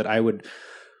world that I would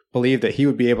believe that he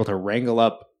would be able to wrangle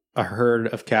up a herd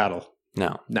of cattle.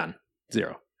 No. None.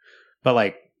 Zero. But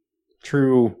like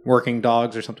true working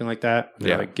dogs or something like that,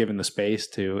 they're like given the space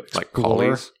to explore. Like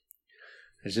collies.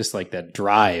 It's just like that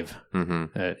drive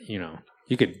that, you know,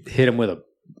 you could hit them with a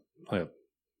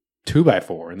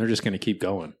 2x4 and they're just going to keep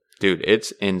going. Dude,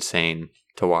 it's insane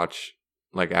to watch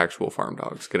like actual farm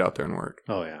dogs get out there and work.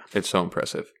 Oh, yeah. It's so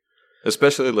impressive.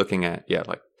 Especially looking at,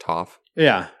 like Toph.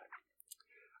 Yeah.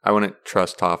 I wouldn't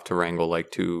trust Toph to wrangle like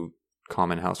 2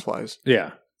 common houseflies.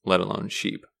 Yeah. Let alone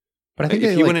sheep. But I think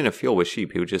if he went in a field with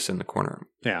sheep, he would just sit in the corner.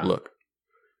 Yeah. Look.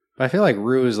 But I feel like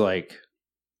Rue is like,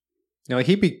 you know, like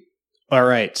he'd be all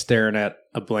right staring at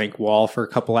a blank wall for a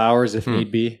couple hours if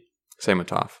need be. Same with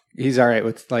Toph. He's all right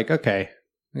with like, okay,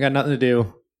 I got nothing to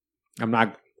do. I'm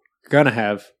not gonna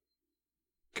have.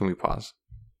 Can we pause?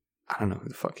 I don't know who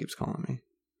the fuck keeps calling me.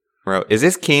 Bro, is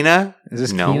this Keena? Is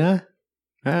this Keena?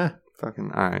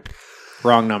 Fucking, all right.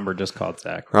 Wrong number, just called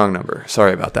Zach. Wrong number.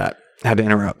 Sorry about that. Had to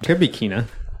interrupt. Could be Keena.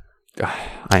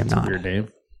 I am not. Weird name.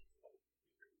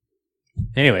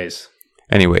 Anyways,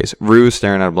 Rue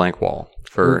staring at a blank wall.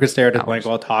 Rue could stare at a blank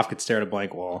wall. Toph could stare at a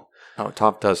blank wall. Oh,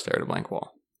 Toph does stare at a blank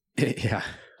wall. Yeah.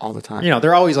 All the time. You know,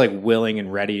 they're always like willing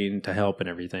and ready to help and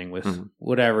everything with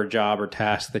whatever job or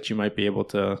task that you might be able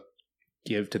to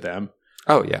give to them.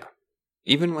 Oh, yeah.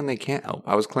 Even when they can't help.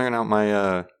 I was clearing out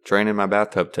my drain in my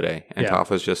bathtub today, and Toph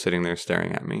was just sitting there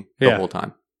staring at me the whole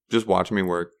time. Just watching me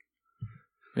work.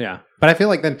 Yeah. But I feel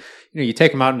like then, you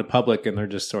take them out into public and they're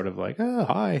just sort of like, oh,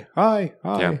 hi.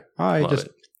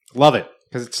 Love it.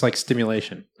 Because it's like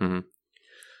stimulation. Mm-hmm.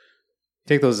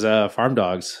 Take those farm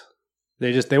dogs.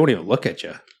 They won't even look at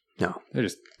you. No. They're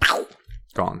just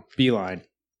gone. Beeline.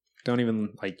 Don't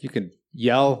even, you can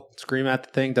yell, scream at the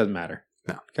thing. Doesn't matter.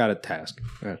 No. Got a task.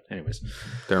 Anyways.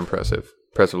 They're impressive.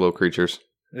 Impressive little creatures.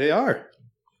 They are.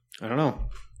 I don't know.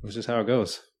 It's just how it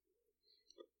goes.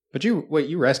 But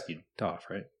you rescued Toph,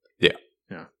 right? Yeah.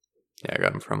 Yeah. Yeah, I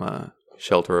got him from a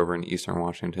shelter over in Eastern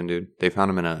Washington, dude. They found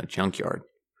him in a junkyard.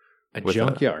 A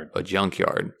junkyard? A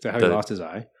junkyard. Is that how he lost his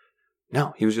eye?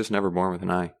 No, he was just never born with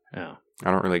an eye. Oh.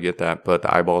 I don't really get that, but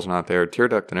the eyeball's not there. Tear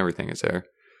duct and everything is there.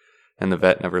 And the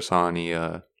vet never saw any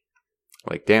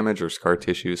damage or scar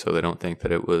tissue, so they don't think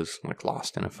that it was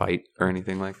lost in a fight or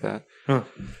anything like that. Huh.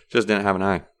 Just didn't have an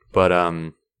eye. But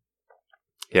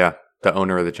yeah, the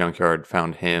owner of the junkyard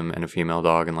found him and a female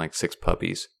dog and 6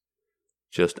 puppies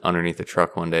just underneath the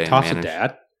truck one day. Toph's a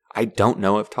dad? I don't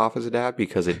know if Toph is a dad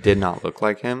because it did not look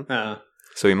like him.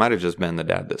 So he might have just been the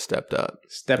dad that stepped up.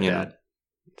 Stepdad.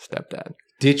 Stepdad.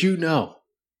 Did you know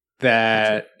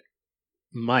that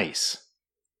mice?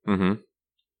 Mm-hmm.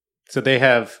 So they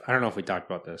have, I don't know if we talked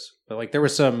about this, but there were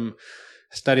some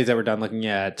studies that were done looking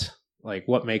at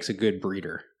what makes a good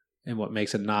breeder and what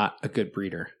makes it not a good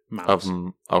breeder. Mouse.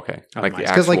 Okay.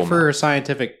 Because for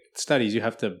scientific studies, you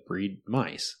have to breed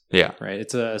mice. Yeah. Right.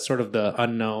 It's a sort of the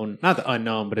unknown, not the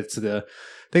unknown, but it's the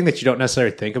thing that you don't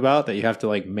necessarily think about, that you have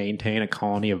to maintain a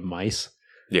colony of mice.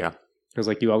 Yeah.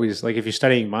 Because you always, if you're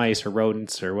studying mice or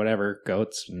rodents or whatever,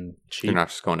 goats and sheep. You're not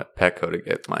just going to Petco to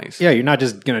get mice. Yeah, you're not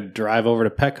just going to drive over to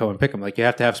Petco and pick them. You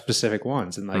have to have specific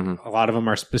ones. And a lot of them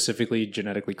are specifically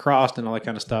genetically crossed and all that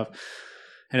kind of stuff.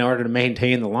 And in order to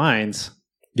maintain the lines,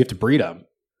 you have to breed them.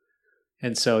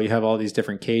 And so you have all these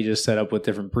different cages set up with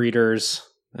different breeders.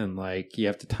 And you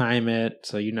have to time it.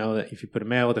 So you know that if you put a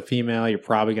male with a female, you're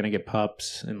probably going to get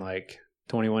pups in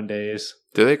 21 days.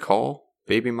 Do they call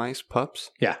baby mice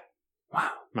pups? Yeah.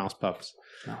 Wow. Mouse pups.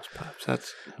 Mouse pups.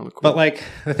 That's hella cool. But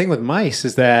the thing with mice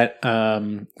is that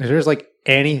if there's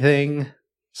anything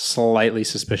slightly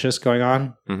suspicious going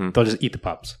on, they'll just eat the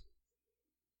pups.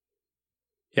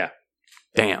 Yeah.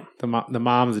 Damn. The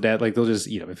mom, the dad, they'll just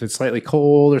eat them. If it's slightly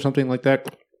cold or something like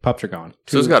that, pups are gone.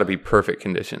 So it's got to be perfect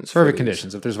conditions. Perfect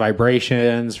conditions. If there's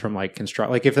vibrations from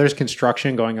if there's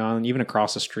construction going on, even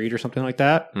across the street or something like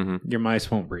that, your mice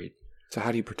won't breed. So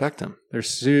how do you protect them? They're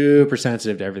super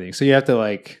sensitive to everything. So you have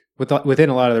to within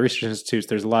a lot of the research institutes,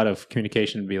 there's a lot of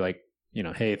communication to be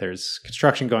hey, there's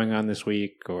construction going on this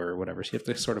week or whatever. So you have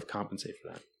to sort of compensate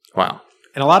for that. Wow.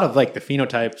 And a lot of the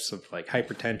phenotypes of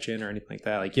hypertension or anything like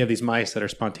that, you have these mice that are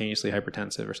spontaneously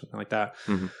hypertensive or something like that.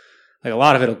 Mm-hmm. A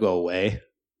lot of it'll go away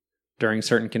during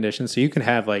certain conditions. So you can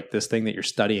have this thing that you're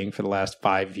studying for the last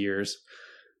 5 years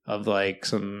of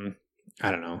some,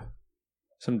 I don't know,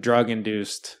 some drug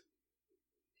induced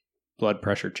blood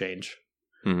pressure change.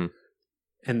 Mm-hmm.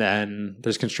 And then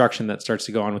there's construction that starts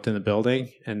to go on within the building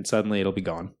and suddenly it'll be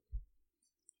gone.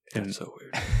 That's so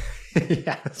weird.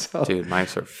 Yeah. So, dude,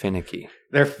 mice are finicky.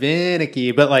 They're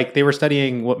finicky, but they were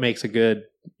studying what makes a good,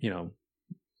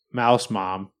 mouse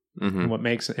mom.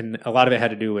 Mm-hmm. And a lot of it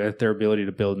had to do with their ability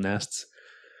to build nests.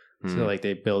 Mm-hmm. So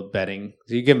they build bedding.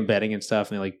 So you give them bedding and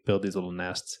stuff and they build these little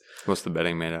nests. What's the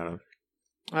bedding made out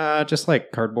of? Just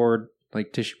cardboard.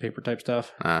 Tissue paper type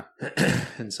stuff.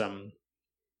 And some,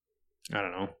 I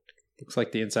don't know, looks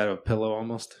like the inside of a pillow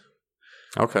almost.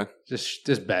 Okay.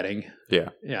 Just bedding. Yeah.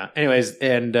 Yeah. Anyways,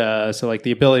 and so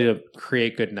the ability to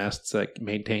create good nests,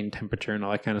 maintain temperature and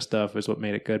all that kind of stuff is what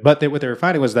made it good. But what they were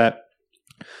finding was that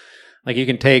you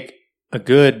can take a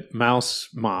good mouse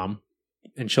mom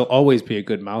and she'll always be a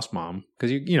good mouse mom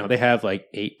because they have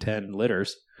 8-10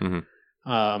 litters.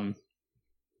 Mm-hmm.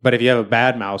 But if you have a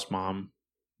bad mouse mom,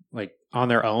 on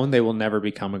their own, they will never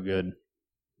become a good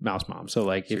mouse mom. So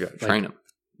if you gotta train them.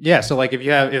 Yeah. So if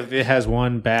it has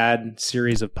one bad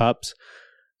series of pups,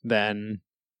 then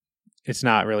it's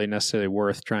not really necessarily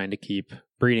worth trying to keep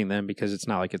breeding them because it's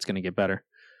not it's going to get better.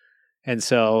 And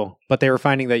so, but they were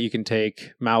finding that you can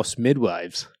take mouse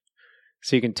midwives.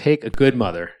 So you can take a good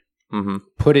mother,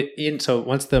 put it in. So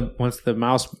once the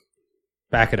mouse,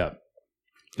 back it up.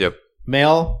 Yep.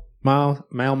 Male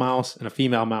mouse and a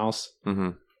female mouse. Mm-hmm.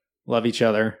 Love each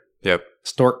other. Yep.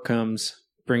 Stork comes,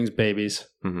 brings babies.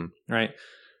 Mm-hmm. Right.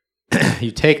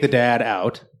 You take the dad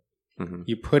out. Mm-hmm.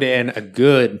 You put in a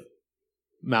good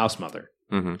mouse mother.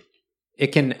 Mm-hmm. It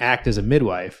can act as a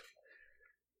midwife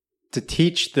to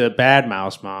teach the bad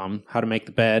mouse mom how to make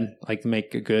the bed, like to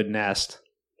make a good nest.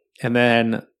 And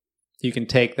then you can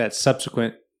take that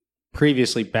subsequent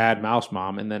previously bad mouse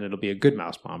mom, and then it'll be a good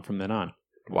mouse mom from then on.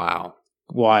 Wow.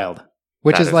 Wild.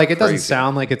 Which That is is like, it doesn't crazy.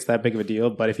 sound like it's that big of a deal,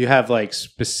 but if you have like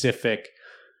specific,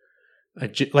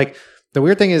 like the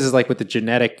weird thing is like with the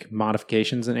genetic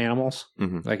modifications in animals,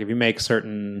 Mhm. like if you make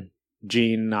certain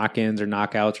gene knock-ins or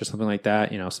knockouts or something like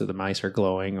that, so the mice are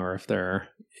glowing, or if they're,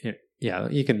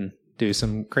 you can do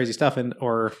some crazy stuff. And,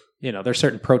 or, there's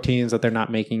certain proteins that they're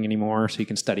not making anymore. So you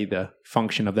can study the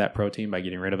function of that protein by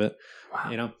getting rid of it,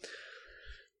 Wow.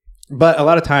 But a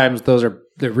lot of times they're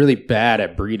really bad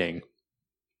at breeding.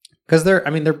 Because they're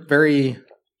very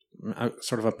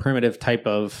sort of a primitive type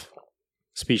of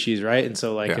species, right? And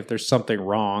so, like, if there's something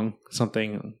wrong,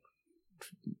 something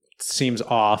seems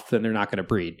off, then they're not going to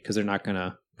breed because they're not going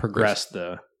to progress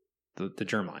the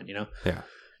germline, Yeah.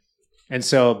 And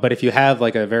so, but if you have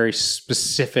like a very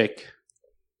specific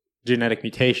genetic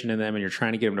mutation in them and you're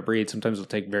trying to get them to breed, sometimes it'll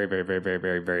take very, very, very, very,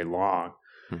 very, very long.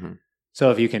 Mm-hmm.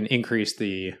 So if you can increase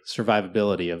the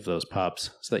survivability of those pups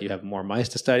so that you have more mice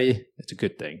to study, it's a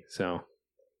good thing. So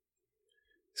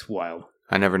it's wild.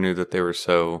 I never knew that they were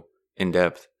so in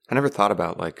depth. I never thought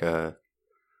about like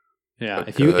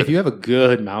if you have a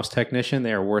good mouse technician,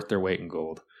 they are worth their weight in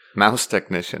gold. mouse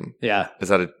technician. Yeah. Is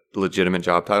that a legitimate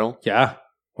job title? Yeah.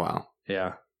 Wow.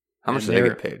 Yeah. How much And do they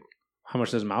get paid? How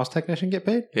much does a mouse technician get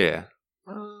paid? Yeah.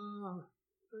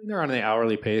 They're on the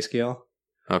hourly pay scale.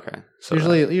 Okay. So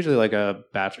Usually like a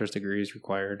bachelor's degree is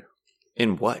required.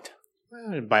 in what?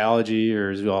 Biology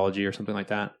or zoology or something like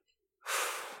that.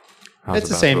 I was It's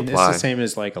the about to same. It's reply. the same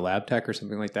as like a lab tech or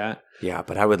something like that. Yeah,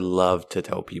 but I would love to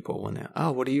tell people when they're,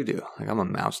 what do you do? Like, I'm a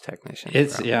mouse technician.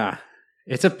 bro.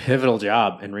 It's a pivotal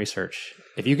job in research.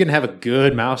 If you can have a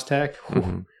good mouse tech,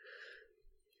 Mhm.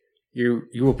 you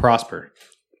will prosper.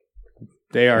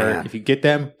 They are. Man. If you get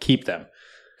them, keep them.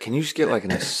 Can you just get like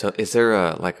is there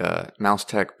a mouse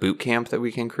tech boot camp that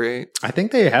we can create? I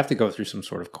think they have to go through some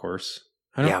sort of course.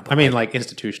 But I mean, like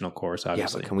institutional course, Yeah,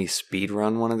 obviously. but can we speed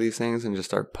run one of these things and just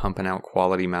start pumping out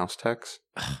quality mouse techs?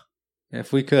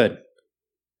 If we could,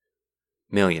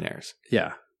 Millionaires.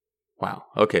 yeah. Wow.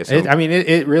 Okay. So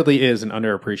It really is an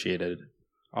underappreciated.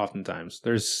 Oftentimes,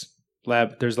 there's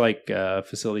like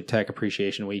facility tech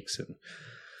appreciation weeks, and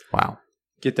wow.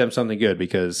 get them something good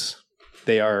because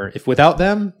they are. If without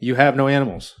them, you have no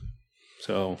animals.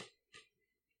 So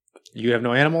you have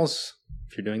no animals.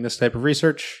 If you're doing this type of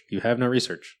research, you have no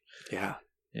research. Yeah.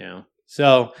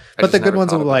 So, I but just the good never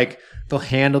ones thought will about they'll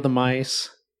handle the mice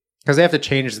because they have to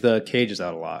change the cages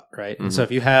out a lot, right? And so Mhm.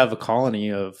 if you have a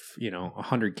colony of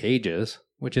 100 cages,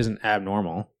 which isn't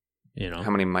abnormal,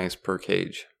 How many mice per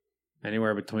cage?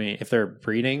 anywhere between, if they're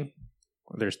breeding,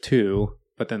 there's 2,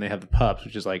 but then they have the pups,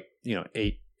 which is like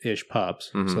 8-ish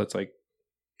pups, Mhm. so it's like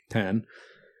 10.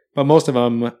 But most of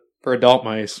them for adult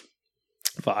mice,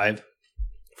 5.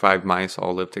 5 mice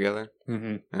all live together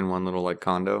Mm-hmm. in one little like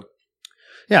condo.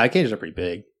 Yeah, the cages are pretty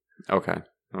big. Okay.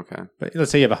 But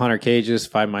let's say you have 100 cages,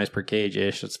 5 mice per cage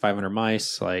ish. That's 500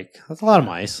 mice. Like, that's a lot of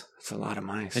mice. That's a lot of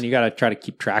mice. And you got to try to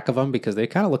keep track of them because they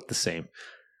kind of look the same.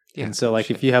 Yeah, and so, like,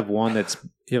 if you have one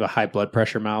you have a high blood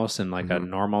pressure mouse and like a Mhm.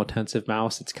 normotensive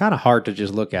mouse, it's kind of hard to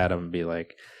just look at them and be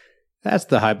like, that's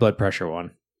the high blood pressure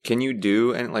one. Can you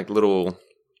do any like little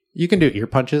You can do ear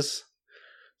punches.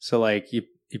 So, like,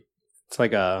 it's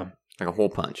like a hole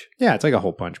punch? it's like a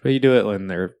hole punch, but you do it when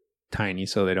they're tiny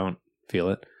so they don't feel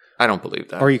it. I don't believe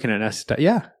that. Or you can anesthetize.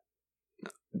 Yeah.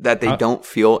 That they don't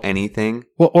feel anything.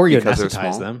 Well, or you Because they're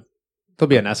anesthetize small? them. They'll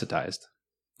be anesthetized.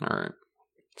 All right.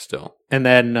 Still. And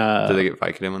then, Do they get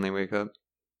Vicodin when they wake up?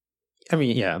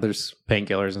 there's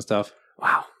painkillers and stuff.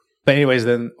 Wow. But anyways,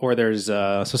 there's,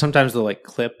 so sometimes they'll like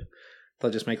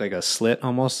they'll just make like a slit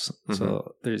almost. Mhm.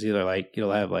 So there's either like,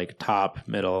 you'll have like top,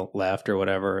 middle, left or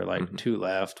whatever, or like Mhm. 2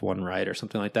 left, 1 right or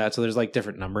something like that. So there's like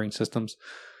different numbering systems.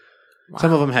 Wow.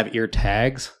 Some of them have ear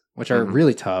tags, which are Mhm.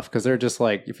 really tough because they're just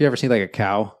like, if you ever see like a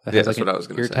cow that Yeah, has that's like what I an was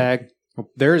gonna ear say. tag,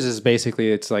 theirs is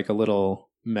basically, it's like a little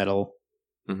metal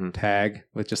Mhm. tag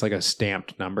with just like a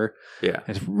stamped number. Yeah.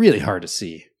 And it's really hard to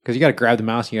see because you got to grab the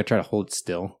mouse and you got to try to hold it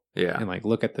still Yeah. and like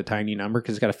look at the tiny number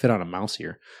because it's got to fit on a mouse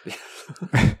ear. Yeah.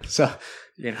 So,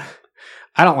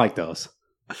 I don't like those.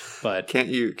 But Can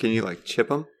you like chip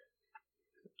them?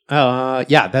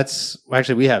 that's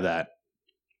actually, we have that.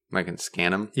 I can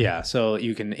scan them. Yeah, so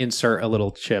you can insert a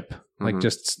little chip like Mhm.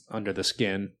 just under the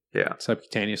skin Yeah.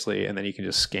 subcutaneously, and then you can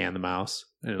just scan the mouse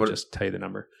and it'll What- just tell you the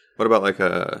number. What about like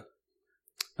a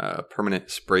permanent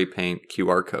spray paint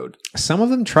QR code? Some of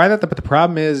them try that, but the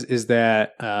problem is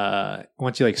that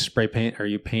once you like spray paint or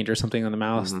you paint or something on the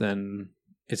mouse, Mhm. then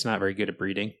it's not very good at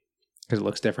breeding. because it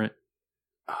looks different.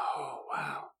 Oh,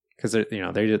 wow. Because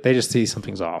they just see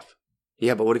something's off.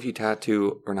 Yeah, but what if you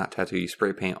you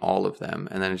spray paint all of them,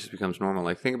 and then it just becomes normal?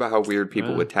 Like, think about how weird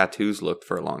people with tattoos looked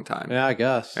for a long time. Yeah, I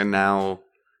guess. And now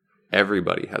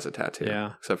everybody has a tattoo.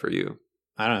 Yeah. Except for you.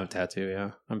 I don't have a tattoo,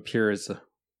 yeah. I'm pure as the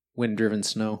wind-driven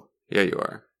snow. Yeah, you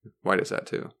are. White as that,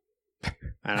 too.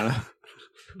 I don't know.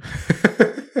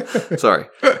 Sorry.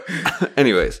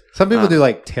 Anyways. Some people do,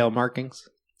 like, tail markings.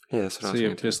 Yeah, that's what I was So you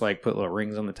thinking. just, like, put little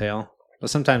rings on the tail. But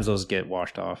sometimes those get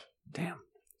washed off. Damn.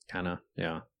 Kind of,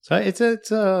 yeah. So it's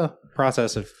a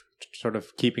process of sort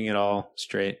of keeping it all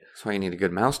straight. That's why you need a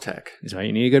good mouse tech. That's why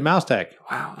you need a good mouse tech.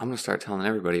 Wow, I'm going to start telling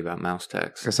everybody about mouse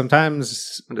techs. Because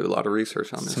sometimes... I'm going to do a lot of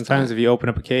research on this. Sometimes if you open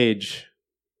up a cage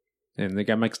and they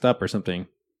got mixed up or something,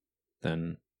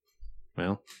 then,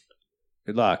 well,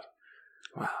 good luck.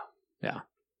 Wow. Yeah.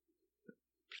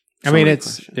 So I mean, many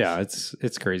it's questions.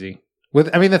 it's crazy.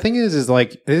 The thing is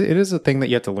like it is a thing that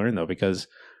you have to learn though, because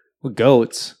with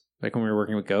goats, like when we were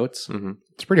working with goats,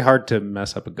 it's pretty hard to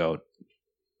mess up a goat.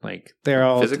 Like they're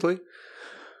all physically.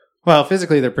 Well,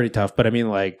 physically they're pretty tough, but I mean,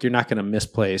 like you're not going to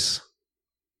misplace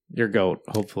your goat.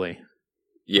 Hopefully,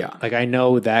 yeah. Like I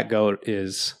know that goat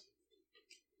is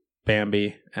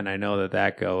Bambi, and I know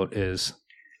that goat is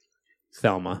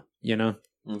Thelma. You know.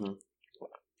 Mm-hmm.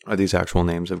 Are these actual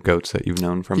names of goats that you've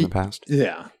known from the past?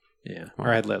 Yeah. Yeah.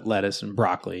 Or I had lettuce and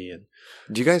broccoli. And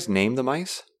do you guys name the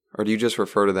mice? Or do you just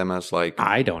refer to them as like...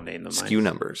 I don't name the mice. SKU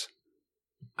numbers.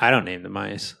 I don't name the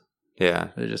mice. Yeah.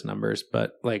 They're just numbers.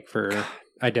 But like for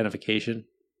identification.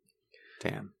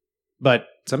 Damn. But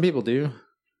some people do.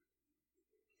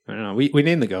 I don't know. We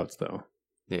name the goats though.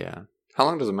 Yeah. How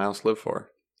long does a mouse live for?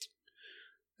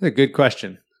 That's a good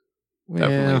question.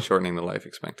 Definitely shortening the life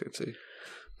expectancy.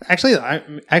 Actually,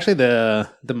 the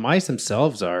mice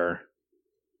themselves are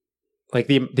like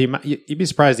the you'd be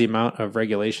surprised the amount of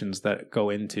regulations that go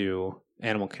into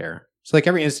animal care. So like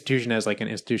every institution has like an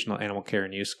institutional animal care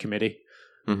and use committee,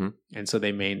 and so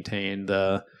they maintain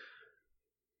they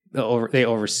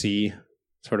oversee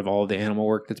sort of all of the animal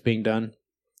work that's being done,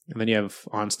 and then you have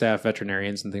on staff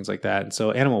veterinarians and things like that. And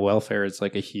so animal welfare is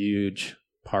like a huge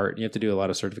part. You have to do a lot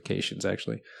of certifications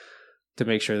actually to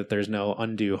make sure that there's no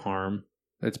undue harm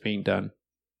that's being done.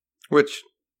 Which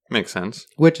makes sense.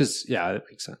 That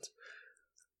makes sense.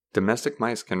 Domestic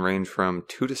mice can range from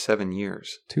 2 to 7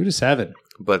 years. 2 to 7.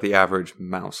 But the average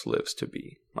mouse lives to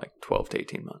be like 12 to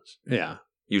 18 months. Yeah.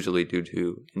 Usually due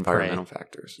to environmental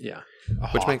factors. Yeah.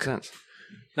 Which makes sense.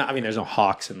 No, I mean, there's no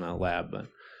hawks in the lab, but...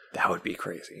 That would be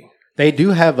crazy. They do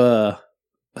have a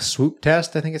swoop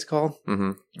test, I think it's called,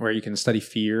 where you can study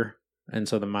fear. And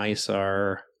so the mice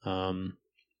are...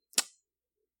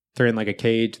 they're in like a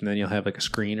cage, and then you'll have like a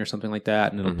screen or something like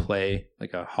that, and it'll play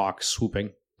like a hawk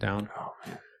swooping down. Oh,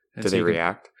 man. And Do they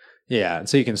react? Yeah, and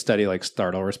so you can study like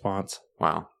startle response.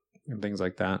 Wow. And things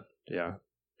like that. Yeah.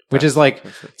 Which is like,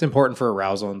 it's important for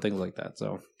arousal and things like that,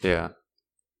 so. Yeah.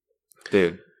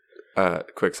 Dude,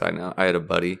 quick side note. I had a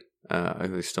buddy,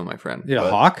 he's still my friend. Yeah, a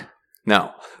hawk?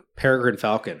 No. Peregrine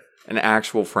falcon. An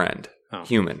actual friend. Oh.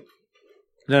 Human.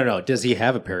 No. Does he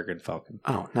have a peregrine falcon?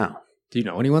 Oh, no. Do you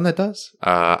know anyone that does?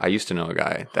 I used to know a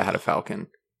guy that had a falcon,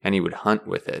 and he would hunt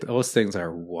with it. Those things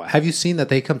are what? Have you seen that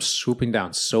they come swooping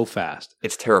down so fast?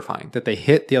 It's terrifying. That they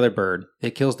hit the other bird,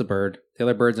 it kills the bird, the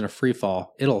other bird's in a free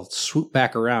fall, it'll swoop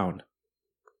back around,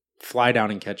 fly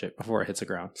down and catch it before it hits the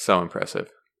ground. So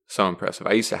impressive. So impressive.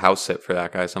 I used to house sit for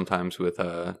that guy sometimes with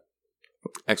a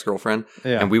ex-girlfriend,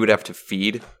 and we would have to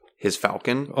feed his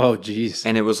falcon. Oh, geez.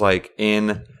 And it was like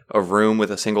in a room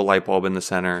with a single light bulb in the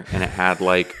center, and it had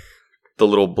like the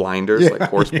little blinders, like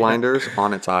horse blinders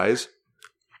on its eyes.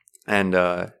 And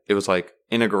it was like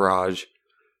in a garage,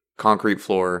 concrete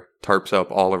floor, tarps up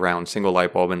all around, single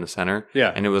light bulb in the center.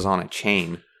 Yeah. And it was on a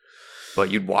chain. But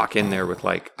you'd walk in there with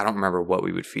like, I don't remember what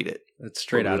we would feed it. It's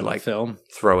straight out of like film.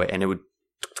 Throw it, and it would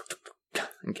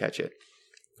and catch it.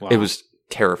 Wow. It was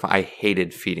terrifying. I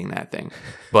hated feeding that thing.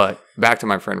 But back to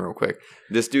my friend real quick.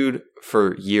 This dude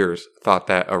for years thought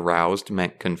that aroused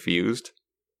meant confused.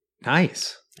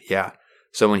 Nice. Yeah.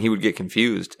 So when he would get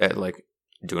confused at like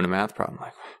doing a math problem,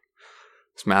 like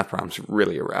this math problem's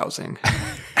really arousing.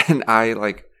 And I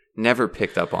like never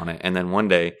picked up on it. And then one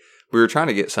day we were trying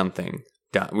to get something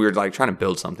done. We were like trying to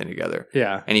build something together.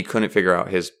 Yeah. And he couldn't figure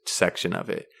out his section of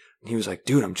it. And he was like,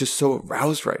 dude, I'm just so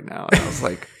aroused right now. And I was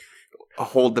like,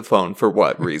 hold the phone for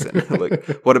what reason?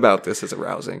 Like, what about this is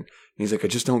arousing? And he's like, I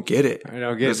just don't get it. I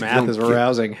don't get it. Math is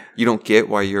arousing. You don't get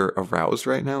why you're aroused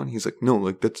right now? And he's like, no,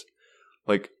 like that's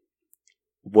like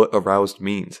what aroused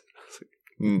means. Like,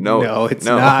 no, it's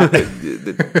not.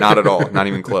 Not at all. Not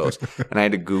even close. And I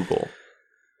had to Google.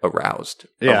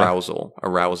 arousing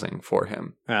for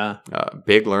him.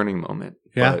 Big learning moment.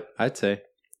 Yeah, but I'd say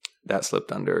that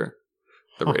slipped under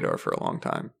the radar for a long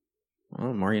time. Well,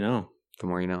 the more you know. The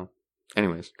more you know.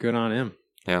 Anyways. Good on him.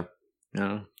 Yeah.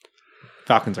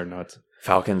 Falcons are nuts.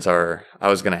 Falcons are, I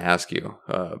was going to ask you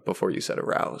before you said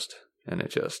aroused, and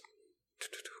it just,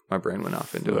 my brain went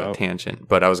off into a tangent.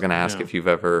 But I was going to ask if you've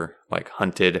ever like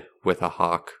hunted with a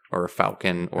hawk or a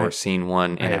falcon or seen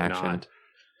one in action. Not.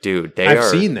 Dude, I've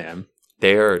seen them.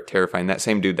 They are terrifying. That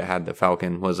same dude that had the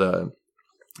falcon was a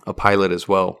pilot as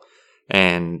well.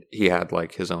 And he had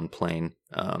like his own plane.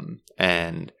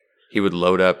 And he would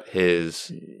load up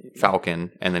his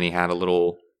falcon, and then he had a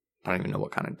little, I don't even know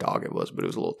what kind of dog it was, but it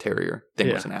was a little terrier.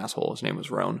 Thing was an asshole. His name was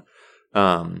Roan.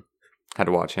 Had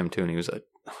to watch him too, and he was God,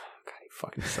 he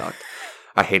fucking sucked.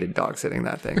 I hated dog sitting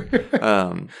that thing.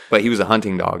 But he was a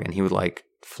hunting dog, and he would like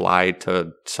fly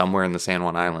to somewhere in the San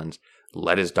Juan Islands,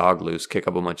 let his dog loose, kick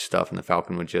up a bunch of stuff, and the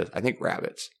falcon would just, I think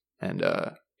rabbits. And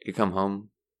you come home,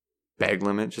 bag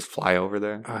limit, just fly over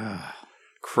there.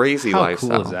 Crazy lifestyle.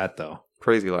 How cool is that though?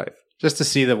 Crazy life. Just to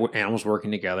see the animals working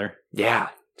together. Yeah.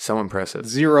 So impressive.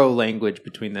 Zero language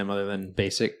between them other than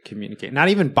basic communication. Not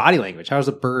even body language. How's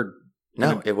a bird?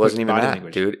 No, it wasn't even that,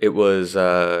 language? Dude. It was...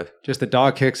 just the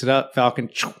dog kicks it up,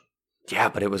 falcon... Yeah,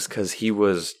 but it was because he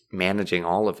was managing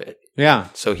all of it. Yeah.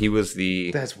 So he was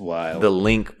That's wild. The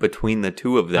link between the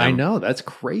two of them. I know, that's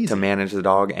crazy. To manage the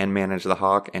dog and manage the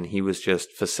hawk, and he was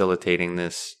just facilitating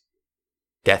this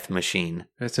death machine.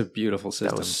 That's a beautiful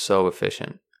system. That was so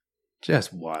efficient.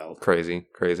 Just wild. Crazy.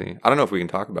 I don't know if we can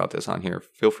talk about this on here.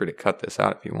 Feel free to cut this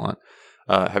out if you want.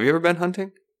 Have you ever been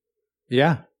hunting?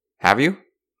 Yeah. Have you?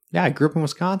 Yeah, I grew up in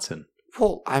Wisconsin.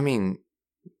 Well, I mean...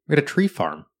 We had a tree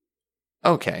farm.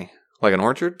 Okay. Like an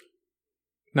orchard?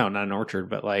 No, not an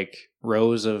orchard, but like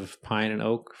rows of pine and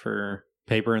oak for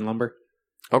paper and lumber.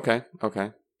 Okay.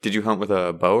 Did you hunt with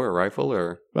a bow or rifle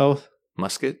or... Both.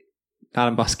 Musket? Not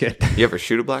a musket. You ever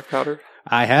shoot a black powder?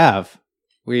 I have.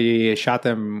 We shot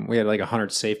them. We had like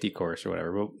 100 safety course or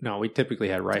whatever. But no, we typically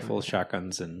had rifles,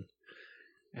 shotguns, and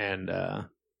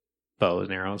bows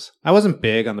and arrows. I wasn't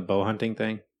big on the bow hunting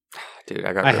thing. Dude,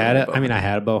 I had it. I mean, I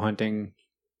had a bow hunting,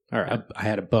 or I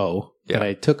had a bow that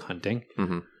I took hunting,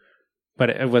 but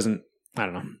it wasn't. I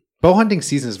don't know. Bow hunting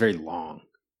season is very long.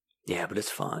 Yeah, but it's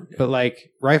fun. But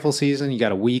like rifle season, you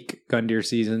got a week. Gun deer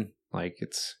season, like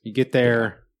you get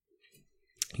there,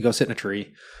 you go sit in a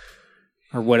tree.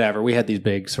 Or whatever. We had these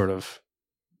big sort of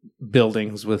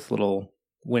buildings with little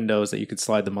windows that you could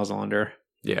slide the muzzle under.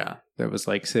 Yeah. That was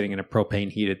like sitting in a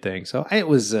propane heated thing. So it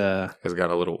was... It's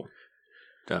got a little...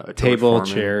 table,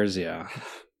 chairs, yeah.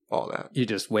 All that. You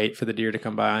just wait for the deer to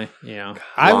come by. Yeah.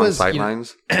 Long sight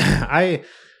lines? I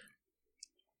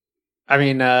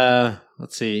mean,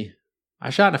 let's see. I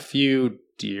shot a few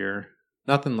deer.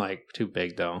 Nothing like too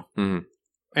big though. Mm-hmm.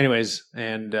 Anyways,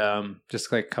 and just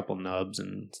like a couple nubs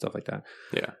and stuff like that.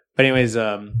 Yeah. But anyways,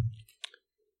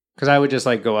 because I would just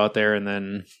like go out there and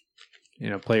then,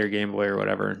 play your Game Boy or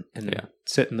whatever and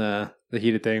sit in the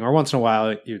heated thing. Or once in a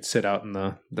while, you'd sit out in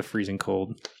the freezing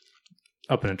cold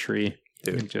up in a tree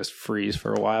and just freeze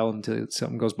for a while until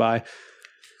something goes by.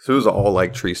 So it was all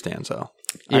like tree stands though.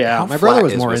 Yeah. My brother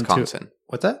was more Wisconsin? Into...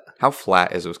 What's that? How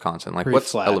flat is Wisconsin? Like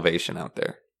what's elevation out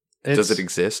there? Does it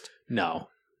exist? No.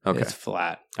 Okay. It's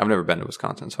flat. I've never been to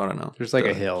Wisconsin, so I don't know. There's like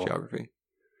a hill geography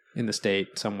in the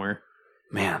state somewhere.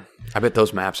 Man, I bet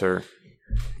those maps are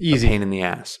easy. A pain in the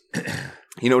ass.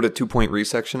 You know what a 2-point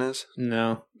resection is?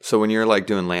 No. So when you're like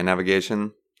doing land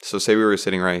navigation, so say we were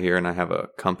sitting right here and I have a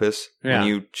compass. When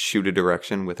you shoot a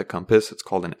direction with a compass, it's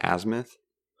called an azimuth.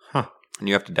 Huh. And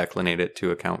you have to declinate it to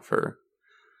account for...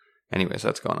 Anyways,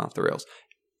 that's going off the rails.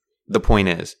 The point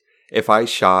is, if I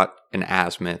shot an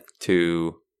azimuth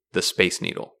to the Space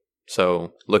Needle,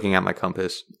 so looking at my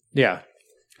compass,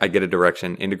 I get a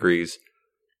direction in degrees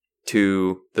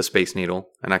to the Space Needle,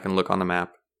 and I can look on the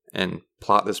map and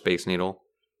plot the Space Needle,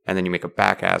 and then you make a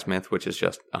back azimuth, which is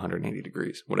just 180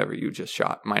 degrees, whatever you just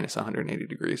shot, minus 180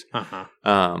 degrees.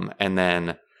 And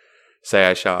then say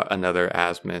I shot another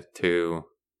azimuth to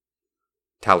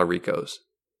Talarico's,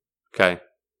 okay?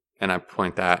 And I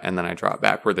point that, and then I draw it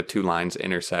back. Where the two lines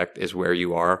intersect is where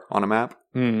you are on a map.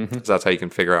 Mm-hmm. So that's how you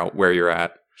can figure out where you're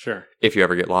at. Sure. If you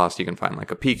ever get lost, you can find like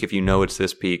a peak. If you know it's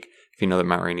this peak, if you know that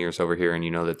Mount Rainier's over here, and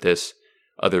you know that this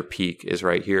other peak is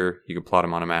right here, you can plot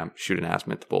them on a map, shoot an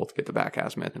azimuth to both, get the back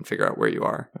azimuth, and figure out where you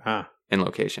are in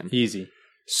location. Easy.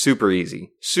 Super easy.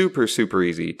 Super, super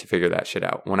easy to figure that shit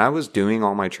out. When I was doing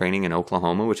all my training in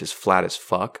Oklahoma, which is flat as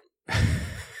fuck...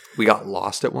 We got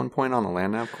lost at one point on the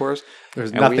land nav course.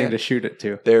 There's nothing to shoot it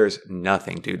to. There's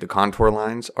nothing, dude. The contour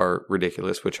lines are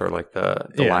ridiculous, which are like the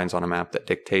lines on a map that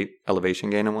dictate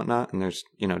elevation gain and whatnot. And there's,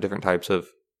 different types of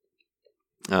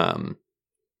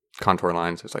contour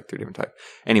lines. There's like 3 different types.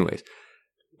 Anyways,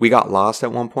 we got lost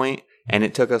at one point, and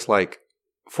it took us like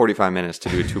 45 minutes to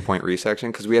do a 2-point resection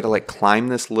because we had to like climb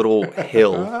this little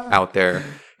hill out there,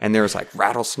 and there was like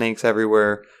rattlesnakes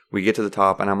everywhere. We get to the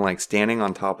top, and I'm like standing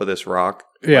on top of this rock,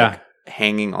 like,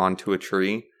 hanging onto a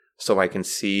tree so I can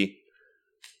see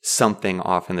something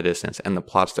off in the distance. And the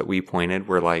plots that we pointed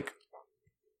were like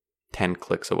 10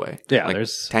 clicks away. Yeah, like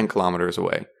there's 10 kilometers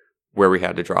away where we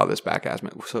had to draw this back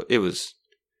azimuth. So it was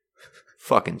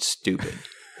fucking stupid.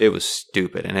 It was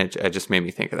stupid. And it just made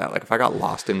me think of that. Like if I got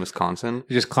lost in Wisconsin.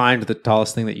 You just climb to the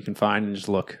tallest thing that you can find and just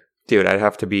look. Dude, I'd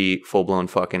have to be full-blown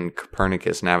fucking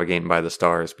Copernicus navigating by the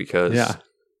stars because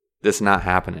this is not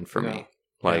happening for me.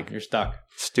 Like, you're stuck.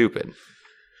 Stupid.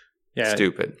 Yeah.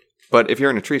 Stupid. But if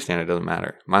you're in a tree stand, it doesn't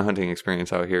matter. My hunting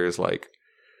experience out here is like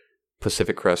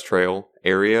Pacific Crest Trail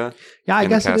area. Yeah, I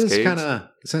guess it is kind of,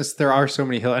 since there are so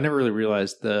many hills, I never really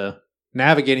realized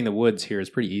navigating the woods here is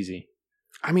pretty easy.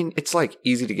 I mean, it's like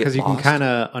easy to get lost. Because you can kind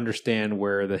of understand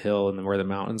where the hill and where the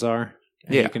mountains are.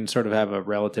 And you can sort of have a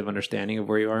relative understanding of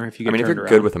where you are if you get turned around. If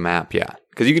you're good with a map, yeah.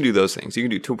 Because you can do those things. You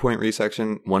can do 2-point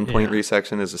resection. 1-point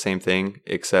resection is the same thing,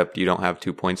 except you don't have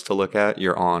 2 points to look at.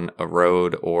 You're on a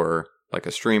road or like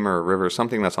a stream or a river,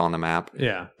 something that's on the map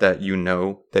that you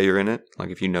know that you're in it. Like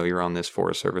if you know you're on this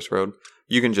Forest Service road,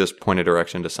 you can just point a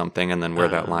direction to something, and then where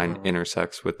that line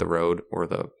intersects with the road or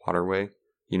the waterway,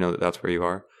 you know that that's where you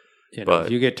are. But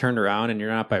if you get turned around and you're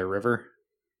not by a river,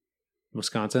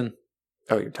 Wisconsin...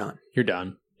 Oh, you're done. You're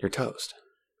done. You're toast.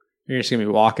 You're just going to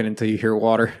be walking until you hear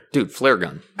water. Dude, flare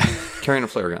gun. Carrying a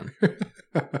flare gun.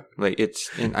 Like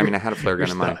I had a flare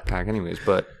gun in my pack anyways,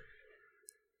 but...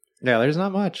 Yeah, there's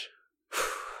not much.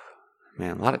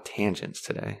 Man, a lot of tangents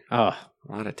today. Oh.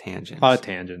 A lot of tangents.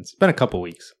 It's been a couple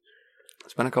weeks.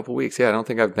 It's been a couple weeks. Yeah, I don't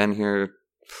think I've been here...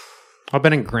 I've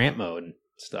been in grant mode and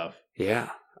stuff. Yeah,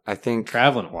 I think...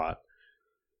 Traveling a lot.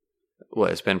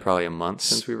 What, it's been probably a month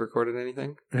since we recorded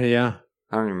anything? Yeah.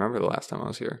 I don't even remember the last time I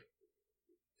was here.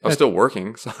 I was still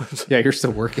working. So yeah, you're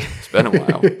still working. It's been a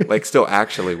while. Like, still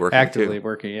actually working. Actively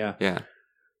working, yeah. Yeah.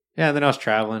 Yeah, and then I was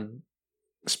traveling.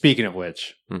 Speaking of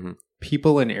which,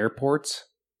 people in airports.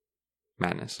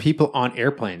 Madness. People on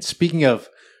airplanes. Speaking of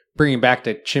bringing back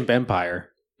to Chimp Empire.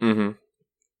 Mm-hmm.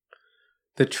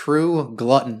 The true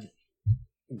gluttony.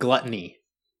 Gluttony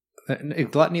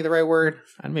the right word?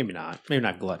 Maybe not. Maybe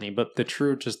not gluttony, but the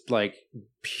true, just like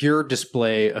pure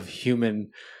display of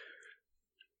human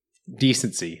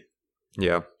decency.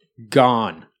 Yeah.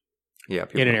 Gone. Yeah.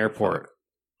 In an airport.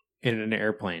 In an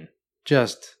airplane.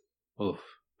 Just, I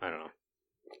don't know.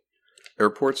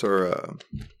 Airports are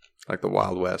like the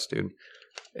Wild West, dude.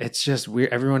 It's just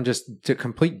weird. Everyone just to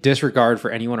complete disregard for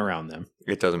anyone around them.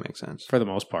 It doesn't make sense. For the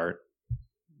most part.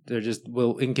 They just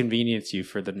will inconvenience you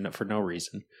for no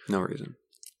reason. No reason.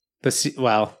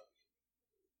 Well,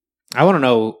 I want to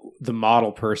know the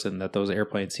model person that those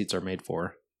airplane seats are made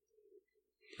for,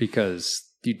 because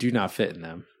you do not fit in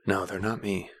them. No, they're not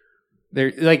me.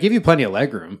 They give you plenty of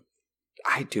leg room.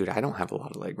 I don't have a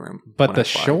lot of leg room. But the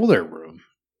shoulder room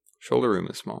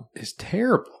is small. Is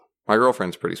terrible. My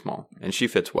girlfriend's pretty small, and she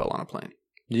fits well on a plane.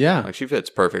 Yeah, like she fits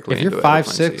perfectly. If you're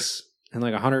 5'6" and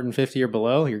like 150 or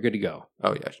below, you're good to go.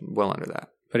 Oh, yeah. Well under that.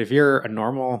 But if you're a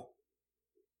normal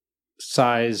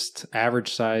sized,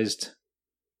 average sized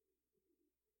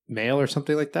male or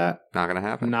something like that. Not going to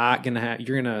happen.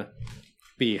 You're going to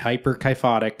be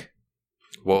hyperkyphotic.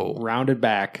 Whoa. Rounded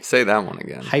back. Say that one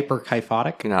again.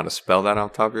 Hyperkyphotic. You know how to spell that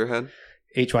off the top of your head?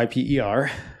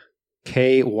 HYPER.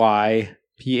 KYPHOTIC.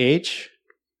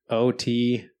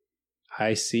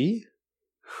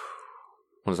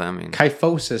 What does that mean?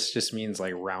 Kyphosis just means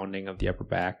like rounding of the upper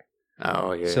back.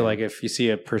 Oh, yeah. So like if you see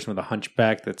a person with a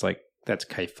hunchback, that's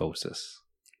kyphosis.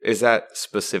 Is that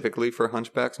specifically for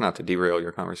hunchbacks? Not to derail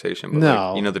your conversation, but no.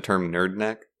 Like, you know the term nerd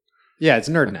neck? Yeah, it's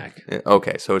nerd neck.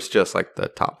 Okay, so it's just like the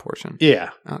top portion. Yeah.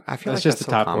 I feel that's like just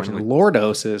the top portion.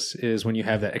 Lordosis is when you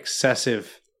have that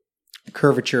excessive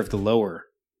curvature of the lower,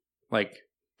 like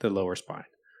the lower spine.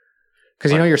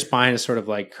 Because you know your spine is sort of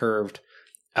like curved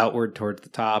outward towards the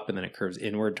top and then it curves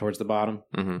inward towards the bottom.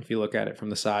 Mm-hmm. If you look at it from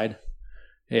the side.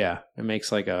 Yeah, it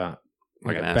makes like a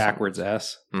backwards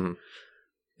S. Mm-hmm.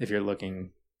 If you're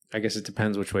looking, I guess it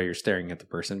depends which way you're staring at the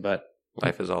person, but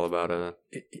life is all about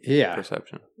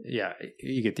perception. Yeah,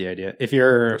 you get the idea. If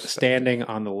you're standing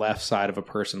on the left side of a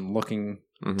person looking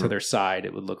to their side,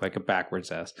 it would look like a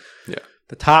backwards S. Yeah.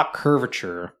 The top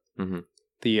curvature,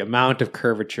 the amount of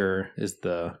curvature is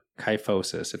the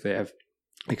kyphosis, if they have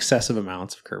excessive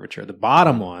amounts of curvature. The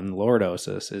bottom one,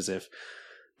 lordosis, is if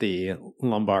the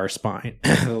lumbar spine,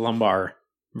 the lumbar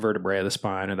vertebrae of the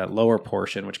spine, or that lower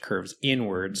portion which curves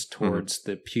inwards towards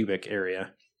the pubic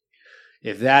area,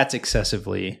 if that's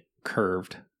excessively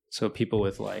curved, so people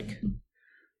with like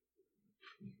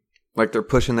they're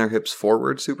pushing their hips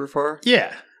forward super far?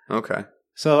 Yeah. Okay.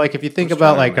 So like if you think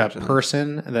about like a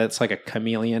person that's like a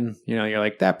chameleon, you know, you're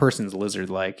like, that person's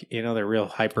lizard-like, you know, they're real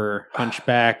hyper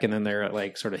hunchback, and then their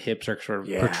like sort of hips are sort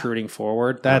of protruding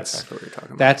forward. That's exactly what you're talking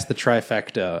about. That's the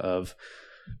trifecta of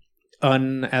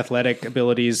unathletic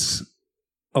abilities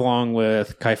along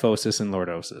with kyphosis and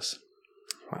lordosis.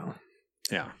 Wow.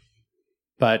 Yeah.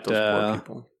 But those poor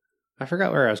people. I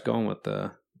forgot where I was going with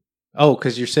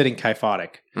because you're sitting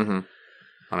kyphotic. Mm-hmm.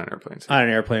 On an airplane. On an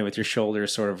airplane with your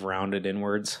shoulders sort of rounded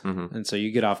inwards. Mm-hmm. And so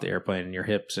you get off the airplane and your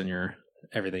hips and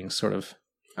everything's sort of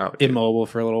dude. Immobile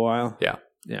for a little while. Yeah.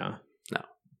 Yeah. No.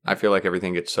 I feel like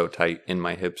everything gets so tight in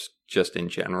my hips just in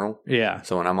general. Yeah.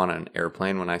 So when I'm on an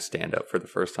airplane, when I stand up for the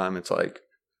first time, it's like...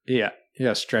 Yeah.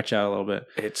 Yeah, stretch out a little bit.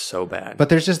 It's so bad. But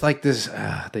there's just like this,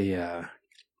 the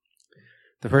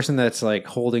person that's like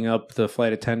holding up the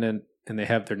flight attendant, and they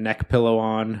have their neck pillow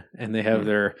on, and they have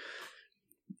the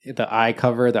eye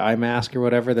cover, the eye mask or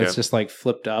whatever, that's just like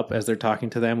flipped up as they're talking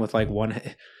to them with like one.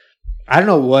 I don't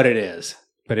know what it is,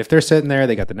 but if they're sitting there,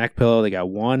 they got the neck pillow, they got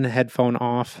one headphone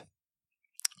off,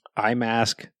 eye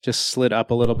mask just slid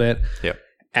up a little bit,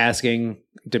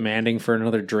 demanding for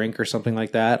another drink or something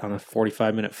like that on a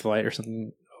 45-minute flight or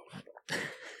something.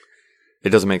 It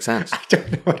doesn't make sense. I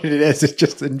don't know what it is. It's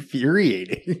just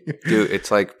infuriating. Dude, it's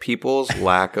like people's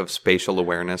lack of spatial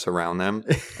awareness around them,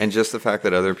 and just the fact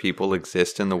that other people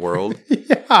exist in the world.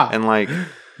 Yeah. And like,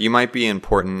 you might be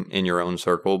important in your own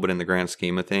circle, but in the grand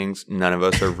scheme of things, none of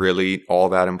us are really all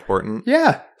that important.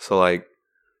 Yeah. So like,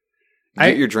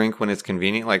 get your drink when it's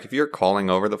convenient. Like if you're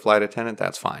calling over the flight attendant,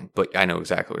 that's fine. But I know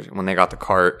exactly when they got the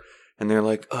cart and they're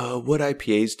like, what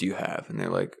IPAs do you have? And they're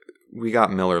like, we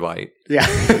got Miller Lite. Yeah.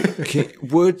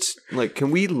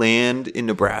 Can we land in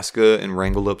Nebraska and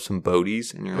wrangle up some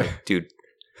boaties? And you're like, dude,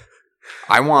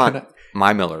 I want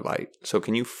my Miller Lite. So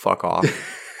can you fuck off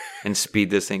and speed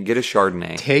this thing? Get a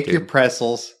Chardonnay. Take your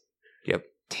pretzels. Yep.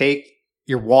 Take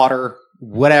your water,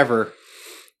 whatever,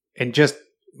 and just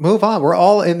move on. We're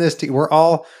all in this. We're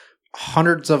all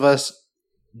hundreds of us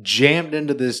jammed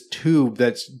into this tube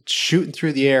that's shooting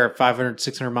through the air at 500,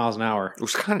 600 miles an hour. It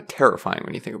was kind of terrifying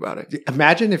when you think about it.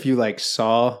 Imagine if you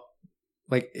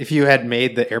if you had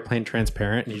made the airplane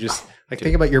transparent and you just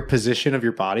think about your position of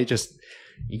your body just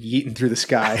yeeting through the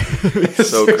sky.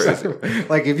 It's so crazy.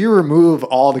 Like if you remove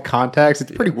all the contacts,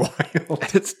 it's pretty wild.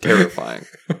 It's terrifying.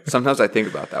 Sometimes I think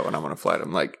about that when I'm on a flight.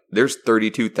 I'm like, there's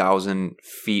 32,000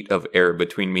 feet of air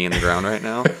between me and the ground right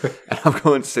now, and I'm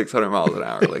going 600 miles an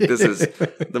hour. Like this is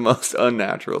the most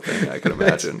unnatural thing I could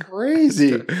imagine. That's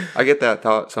crazy. I get that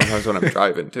thought sometimes when I'm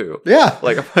driving too. Yeah.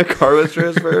 Like if my car was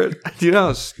transparent, do you know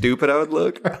how stupid I would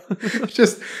look?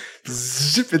 Just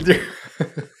zipping through.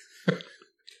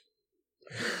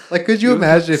 Like, could you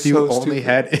imagine if you only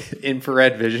had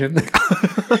infrared vision?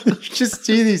 You just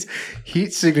see these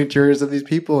heat signatures of these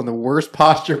people in the worst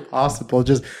posture possible.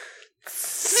 Just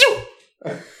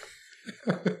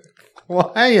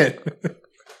flying.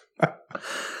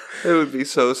 It would be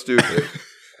so stupid.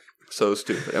 So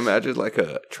stupid. Imagine like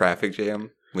a traffic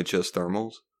jam with just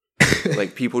thermals.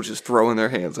 Like people just throwing their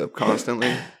hands up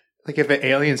constantly. Like if an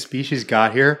alien species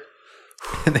got here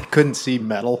and they couldn't see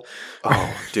metal.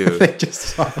 Oh, dude. They just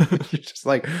saw you're just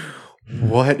like,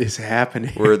 what is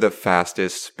happening? We're the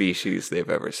fastest species they've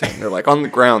ever seen. They're like on the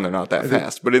ground, they're not that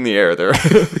fast, but in the air, they're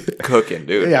cooking,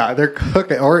 dude. Yeah, they're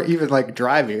cooking, or even like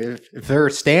driving. If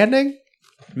they're standing,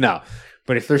 no.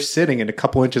 But if they're sitting and a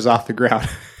couple inches off the ground,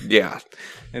 yeah,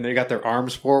 and they got their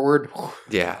arms forward,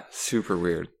 yeah, super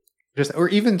weird. Or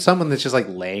even someone that's just like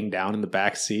laying down in the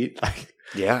back seat, like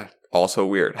yeah. Also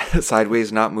weird.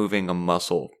 Sideways, not moving a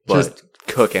muscle, but just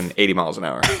cooking 80 miles an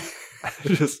hour.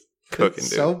 Just cooking,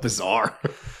 dude. So bizarre.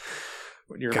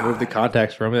 When you remove the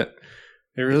context from it.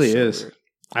 It really is. Weird.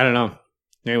 I don't know.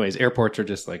 Anyways, airports are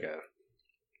just like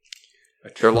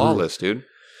they're lawless, dude.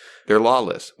 They're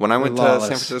lawless. When I went to San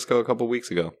Francisco a couple weeks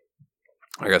ago,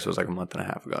 I guess it was like a month and a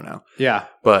half ago now. Yeah.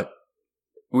 But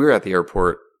we were at the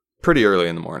airport pretty early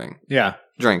in the morning. Yeah.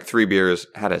 Drank 3 beers,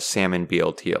 had a salmon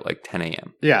BLT at like 10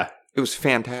 a.m. Yeah. It was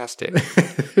fantastic.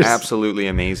 Absolutely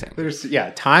amazing.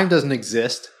 Time doesn't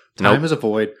exist. Time is a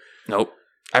void. Nope.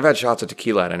 I've had shots of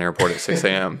tequila at an airport at 6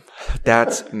 a.m.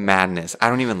 That's madness. I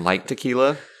don't even like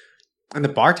tequila. And the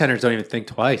bartenders don't even think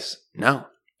twice. No.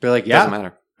 They're like, doesn't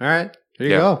matter. All right. Here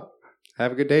you go.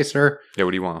 Have a good day, sir. Yeah,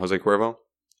 what do you want? Jose Cuervo?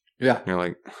 Yeah. You're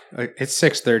like it's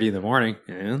 6:30 in the morning,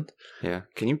 and yeah.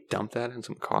 Can you dump that in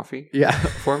some coffee? Yeah.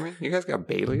 For me? You guys got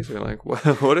Baileys? Or like,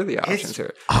 what are the options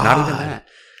here? Odd. Not even that.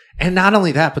 And not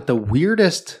only that, but the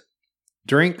weirdest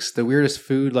drinks, the weirdest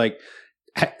food. Like,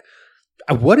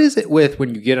 what is it with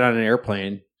when you get on an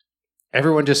airplane?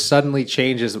 Everyone just suddenly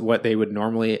changes what they would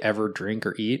normally ever drink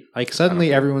or eat. Like,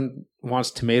 suddenly everyone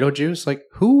wants tomato juice. Like,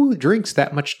 who drinks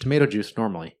that much tomato juice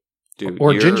normally? Dude,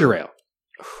 or ginger ale?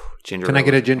 Ginger Can ale I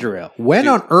get a ginger ale? When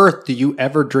on earth do you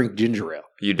ever drink ginger ale?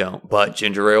 You don't. But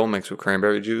ginger ale mixed with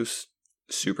cranberry juice,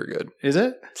 super good. Is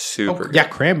it? Super good. Yeah,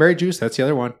 cranberry juice. That's the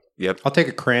other one. Yep. I'll take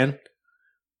a cran.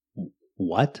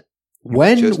 What?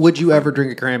 When would you ever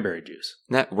drink a cranberry juice?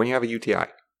 When you have a UTI.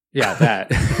 Yeah, that.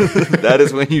 That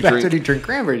is when you That's drink. when you drink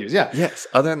cranberry juice. Yeah. Yes.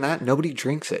 Other than that, nobody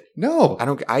drinks it. No. I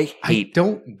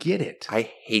don't get it.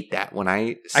 I hate that when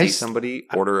I see somebody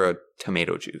order a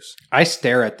tomato juice. I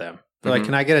stare at them. They're like,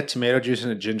 "Can I get a tomato juice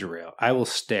and a ginger ale?" I will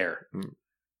stare.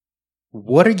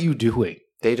 What are you doing?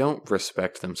 They don't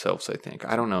respect themselves, I think.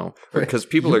 I don't know. Because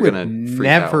people are going to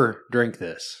never drink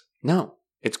this. No.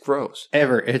 It's gross.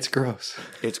 Ever. It's gross.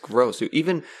 It's gross. Dude.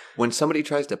 Even when somebody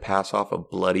tries to pass off a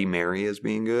Bloody Mary as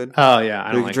being good. Oh, yeah.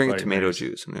 I don't like drink tomato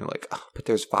juice. And they're like, oh, but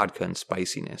there's vodka and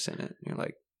spiciness in it. And you're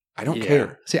like, I don't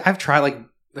care. See, I've tried, like,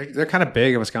 they're kind of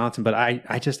big in Wisconsin, but I'm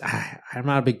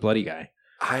not a big bloody guy.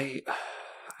 I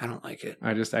don't like it.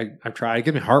 I've tried. It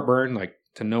gives me heartburn, like,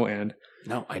 to no end.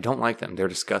 No, I don't like them. They're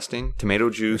disgusting.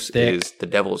 Tomato juice is the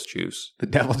devil's juice. The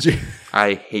devil's juice.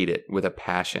 I hate it with a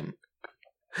passion.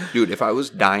 Dude, if I was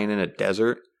dying in a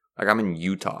desert, like I'm in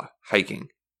Utah, hiking,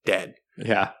 dead.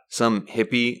 Yeah. Some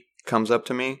hippie comes up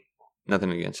to me.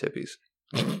 Nothing against hippies.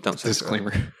 Don't say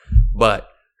disclaimer. So. But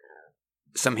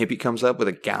some hippie comes up with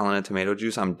a gallon of tomato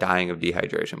juice. I'm dying of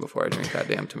dehydration before I drink that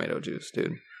damn tomato juice,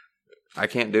 dude. I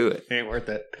can't do it. Ain't worth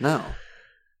it. No.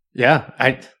 Yeah.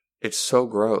 It's so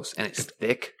gross. And it's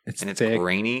thick. It's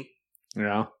grainy.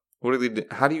 Yeah. What do they do?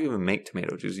 How do you even make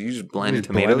tomato juice? You just blend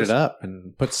tomatoes? Blend it up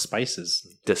and put spices.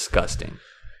 Disgusting.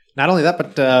 Not only that,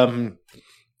 but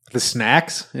the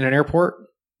snacks in an airport.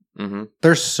 Mm-hmm.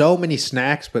 There's so many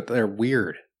snacks, but they're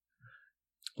weird.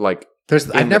 Like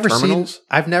I've never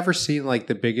seen like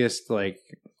the biggest like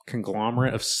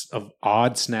conglomerate of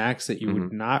odd snacks that you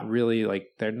would not really like.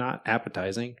 They're not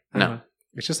appetizing. No,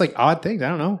 it's just like odd things. I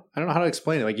don't know how to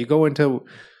explain it. Like you go into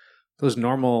those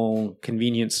normal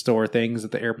convenience store things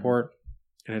at the airport,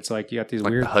 and it's like you got these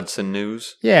like weird the Hudson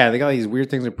News. Yeah, they got these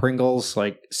weird things of Pringles,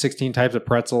 like 16 types of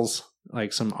pretzels,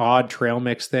 like some odd trail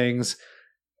mix things,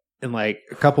 and like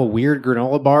a couple weird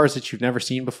granola bars that you've never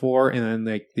seen before, and then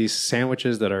like these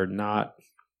sandwiches that are not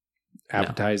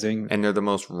appetizing. No. And they're the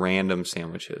most random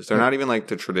sandwiches. They're not even like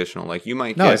the traditional. Like you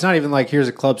might it's not even like here's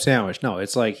a club sandwich. No,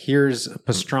 it's like here's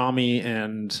pastrami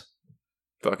and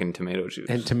fucking tomato juice.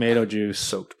 And tomato juice.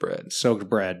 Soaked bread.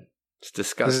 It's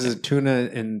disgusting. This is a tuna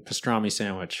and pastrami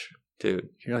sandwich. Dude.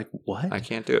 You're like, what? I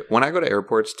can't do it. When I go to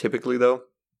airports, typically though,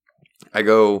 I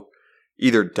go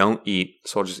either don't eat,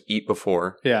 so I'll just eat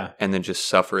before. Yeah. And then just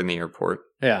suffer in the airport.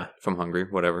 Yeah. If I'm hungry,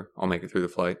 whatever. I'll make it through the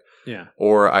flight. Yeah.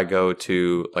 Or I go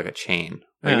to like a chain.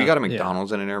 Like if you got a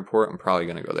McDonald's in an airport, I'm probably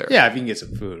going to go there. Yeah, if you can get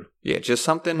some food. Yeah, just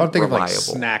something I'm thinking reliable. Of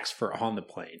like snacks for on the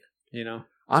plane, you know?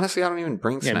 Honestly, I don't even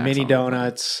bring snacks. Yeah, mini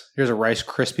donuts. Here's a Rice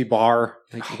Krispie bar.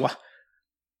 Like, what?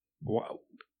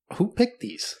 Who picked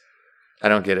these? I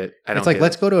don't get it. It's like,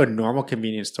 let's go to a normal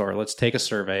convenience store. Let's take a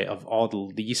survey of all the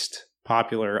least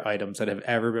popular items that have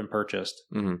ever been purchased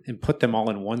and put them all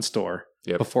in one store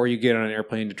before you get on an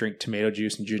airplane to drink tomato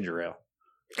juice and ginger ale.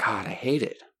 God, I hate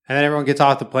it. And then everyone gets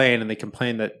off the plane and they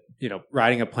complain that, you know,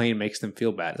 riding a plane makes them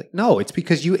feel bad. Like, no, it's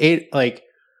because you ate like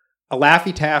a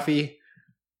Laffy Taffy,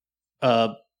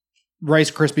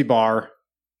 Rice Krispie bar,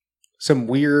 some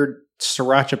weird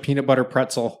sriracha peanut butter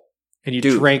pretzel, and you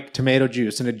drank tomato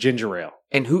juice and a ginger ale.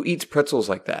 And who eats pretzels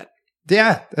like that?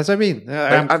 Yeah, that's what I mean.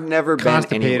 I've never been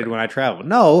constipated when I travel.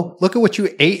 No, look at what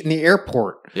you ate in the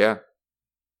airport. Yeah.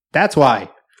 That's why.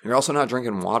 You're also not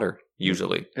drinking water,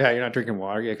 usually. Yeah, you're not drinking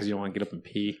water because you don't want to get up and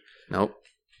pee. Nope.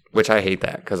 Which I hate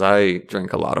that because I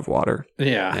drink a lot of water.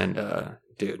 Yeah. And,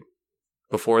 dude,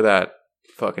 before that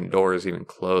fucking door is even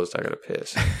closed, I got to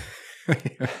piss.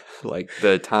 Like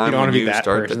the time when you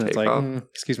start to take off.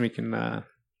 Excuse me, can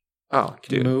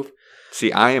you move?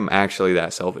 See, I am actually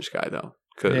that selfish guy though,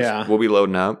 because we'll be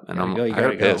loading up and I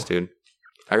gotta piss, dude.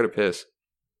 I gotta piss.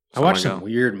 So I watched some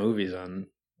weird movies on.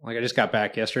 Like I just got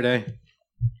back yesterday.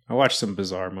 I watched some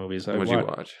bizarre movies. What did you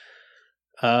watch?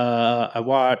 I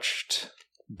watched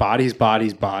Bodies,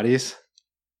 Bodies, Bodies.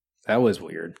 That was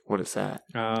weird. What is that?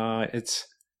 It's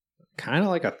kind of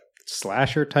like a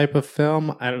slasher type of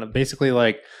film. I don't know. Basically,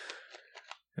 like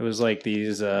It was like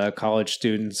these college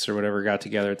students or whatever got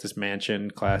together at this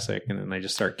mansion classic, and then they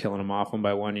just start killing them off one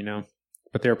by one, you know.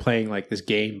 But they were playing like this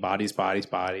game, bodies, bodies,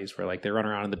 bodies, where like they run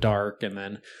around in the dark, and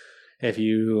then if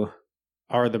you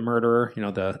are the murderer, you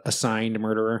know, the assigned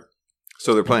murderer.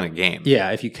 So they're playing a game.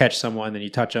 Yeah, if you catch someone, then you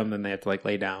touch them, then they have to like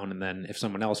lay down, and then if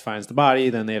someone else finds the body,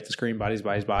 then they have to scream bodies,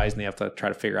 bodies, bodies, and they have to try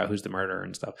to figure out who's the murderer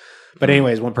and stuff. But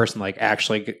anyways, one person like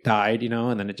actually died, you know,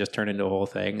 and then it just turned into a whole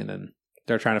thing, and then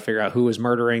they're trying to figure out who was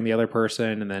murdering the other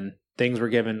person, and then things were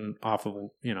given off of,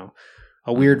 you know,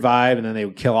 a weird vibe, and then they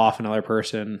would kill off another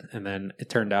person, and then it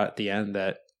turned out at the end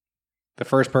that the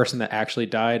first person that actually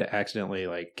died accidentally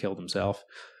like killed himself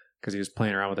because he was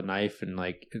playing around with a knife and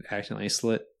like it accidentally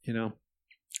slit, you know.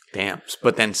 Damn.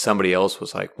 But then somebody else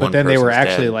was like, but then they were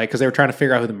actually like, because they were trying to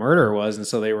figure out who the murderer was, and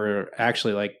so they were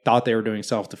actually like thought they were doing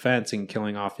self-defense and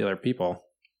killing off the other people,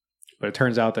 but it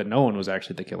turns out that no one was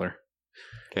actually the killer.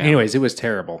 Damn. Anyways, it was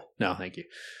terrible. No, thank you.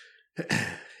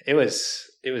 It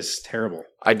was terrible.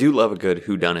 I do love a good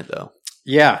whodunit though.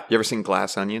 Yeah. You ever seen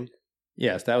Glass Onion?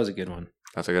 Yes, that was a good one.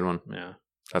 That's a good one. Yeah.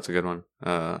 That's a good one.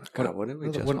 God, what did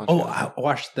we just watch? Oh, I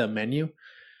watched The Menu.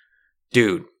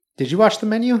 Dude. Did you watch The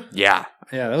Menu? Yeah.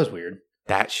 Yeah, that was weird.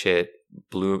 That shit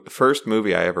blew. First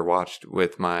movie I ever watched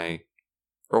with my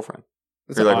girlfriend.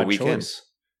 It's an odd weekend. choice.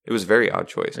 It was a very odd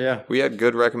choice. Yeah. We had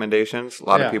good recommendations. A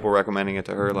lot of people recommending it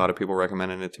to her. A lot of people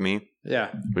recommending it to me.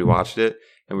 Yeah. We watched it,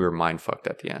 and we were mind fucked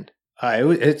at the end.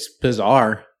 It's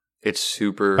bizarre. It's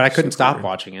super. But I couldn't stop weird.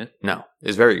 watching it. No.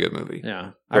 It's a very good movie.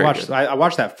 Yeah. Very I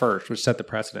watched that first, which set the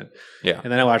precedent. Yeah.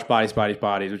 And then I watched Bodies, Bodies,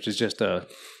 Bodies, which is just a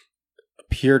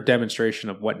pure demonstration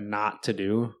of what not to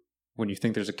do when you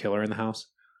think there's a killer in the house.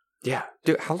 Yeah.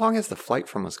 Dude, how long is the flight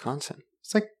from Wisconsin?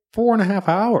 It's like 4.5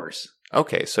 hours.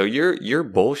 Okay, so you're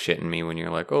bullshitting me when you're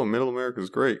like, oh, Middle America's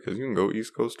great because you can go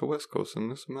East Coast to West Coast in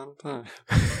this amount of time.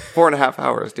 4.5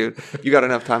 hours, dude. You got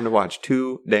enough time to watch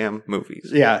 2 damn movies.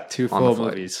 Yeah, 2 full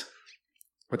movies.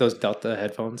 With those Delta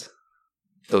headphones.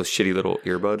 Those shitty little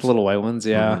earbuds. The little white ones,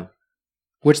 yeah. Mm-hmm.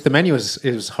 Which the menu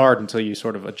is hard until you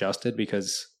sort of adjust it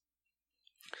because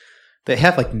they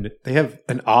have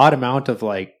an odd amount of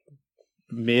like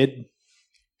mid,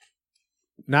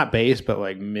 not bass, but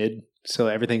like mid. So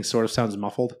everything sort of sounds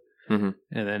muffled. Mm-hmm.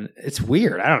 And then it's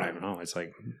weird. I don't even know. It's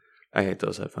like, I hate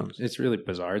those headphones. It's really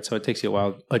bizarre. So it takes you a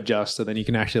while to adjust. So then you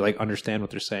can actually like understand what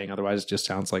they're saying. Otherwise it just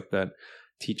sounds like that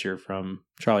teacher from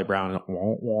Charlie Brown.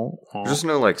 There's just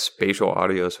no like spatial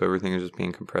audio. So everything is just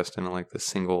being compressed into like the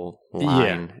single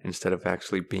line instead of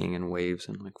actually being in waves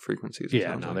and like frequencies.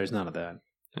 Yeah, no, there's none of that.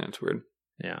 Yeah, it's weird.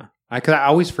 Yeah. Cause I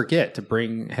always forget to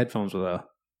bring headphones with a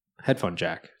headphone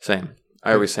jack. Same.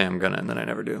 I always say I'm gonna, and then I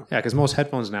never do. Yeah, because most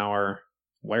headphones now are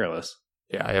wireless.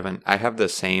 Yeah, I haven't. I have the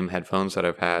same headphones that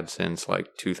I've had since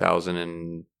like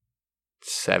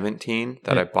 2017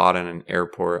 that I bought in an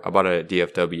airport. I bought it at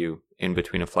DFW in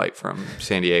between a flight from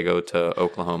San Diego to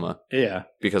Oklahoma. Yeah.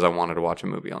 Because I wanted to watch a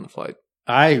movie on the flight.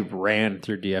 I ran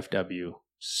through DFW.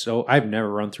 So I've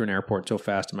never run through an airport so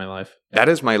fast in my life. That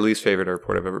is my least favorite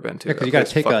airport I've ever been to. Yeah, because you got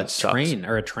to take a train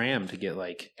or a tram to get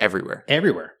like... Everywhere.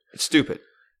 It's stupid.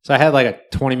 So I had like a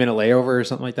 20-minute layover or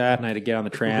something like that, and I had to get on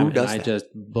the tram, and I just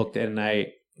booked it, and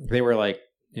they were like,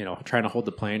 you know, trying to hold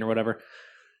the plane or whatever.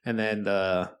 And then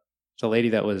the lady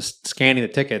that was scanning the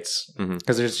tickets,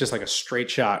 because there's just like a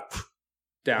straight shot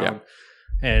down. Yeah.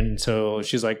 And so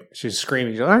she's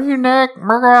screaming, she's like, "Are you Nick?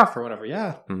 Murgoff?" or whatever.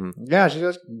 Yeah. Mm-hmm. Yeah, she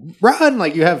goes, "Run!"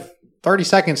 Like you have 30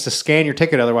 seconds to scan your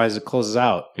ticket, otherwise it closes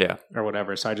out. Yeah. Or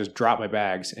whatever. So I just dropped my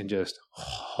bags and just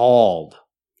hauled.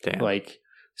 Damn. Like,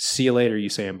 see you later,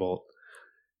 Usain Bolt.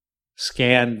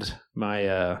 Scanned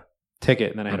my ticket,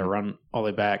 and then I had to run all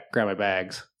the way back, grab my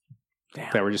bags.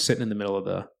 Damn. That were just sitting in the middle of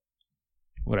the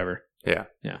whatever. Yeah.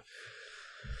 Yeah.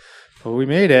 But we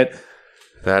made it.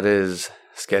 That is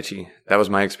sketchy. That was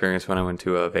my experience when I went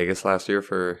to Vegas last year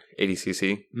for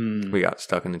ADCC. We got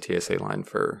stuck in the TSA line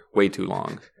for way too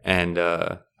long, and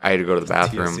I had to go to the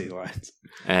bathroom. TSA lines.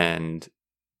 And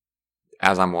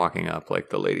as I'm walking up, like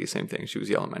the lady, same thing. She was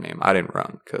yelling my name. I didn't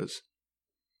run because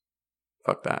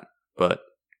fuck that. But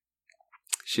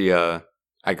she, I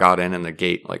got in and the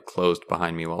gate like closed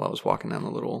behind me while I was walking down the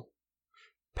little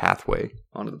pathway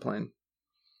onto the plane.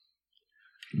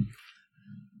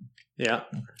 Yeah.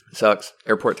 Sucks.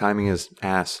 Airport timing is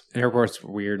ass. Airport's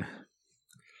weird.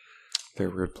 They're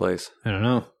a weird place. I don't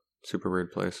know. Super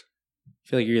weird place. I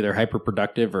feel like you're either hyper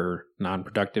productive or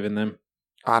non-productive in them.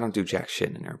 I don't do jack shit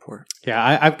in an airport.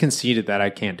 Yeah, I've conceded that I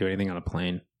can't do anything on a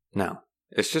plane. No.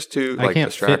 It's just too like, I can't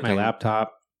distracting. fit my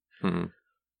laptop. Mm-hmm.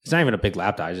 It's not even a big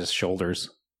laptop. It's just shoulders.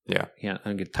 Yeah.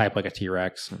 I can type like a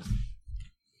T-Rex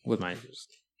with my...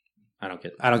 I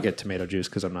don't get tomato juice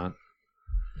because I'm not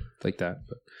like that.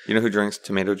 But You know who drinks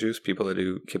tomato juice? People that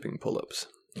do kipping pull-ups.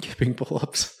 kipping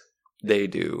pull-ups. They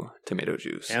do tomato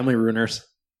juice. Family ruiners.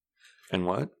 And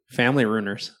what? Family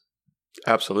ruiners.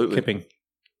 Absolutely. Kipping.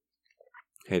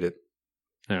 Hate it.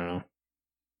 I don't know.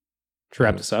 Should we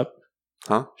wrap this up?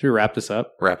 Huh? Should we wrap this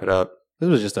up? Wrap it up. This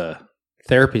was just a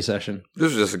therapy session.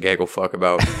 This is just a gaggle fuck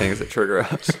about things that trigger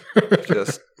us.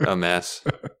 Just a mess.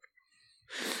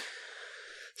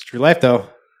 It's true life, though.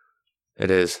 It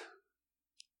is.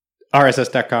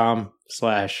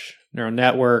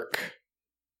 RSS.com/neuronetwork.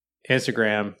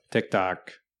 Instagram,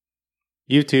 TikTok,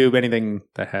 YouTube, anything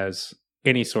that has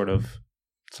any sort of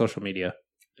social media.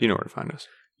 You know where to find us.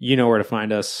 You know where to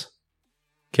find us.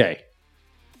 Okay.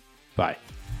 Bye.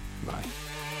 Bye.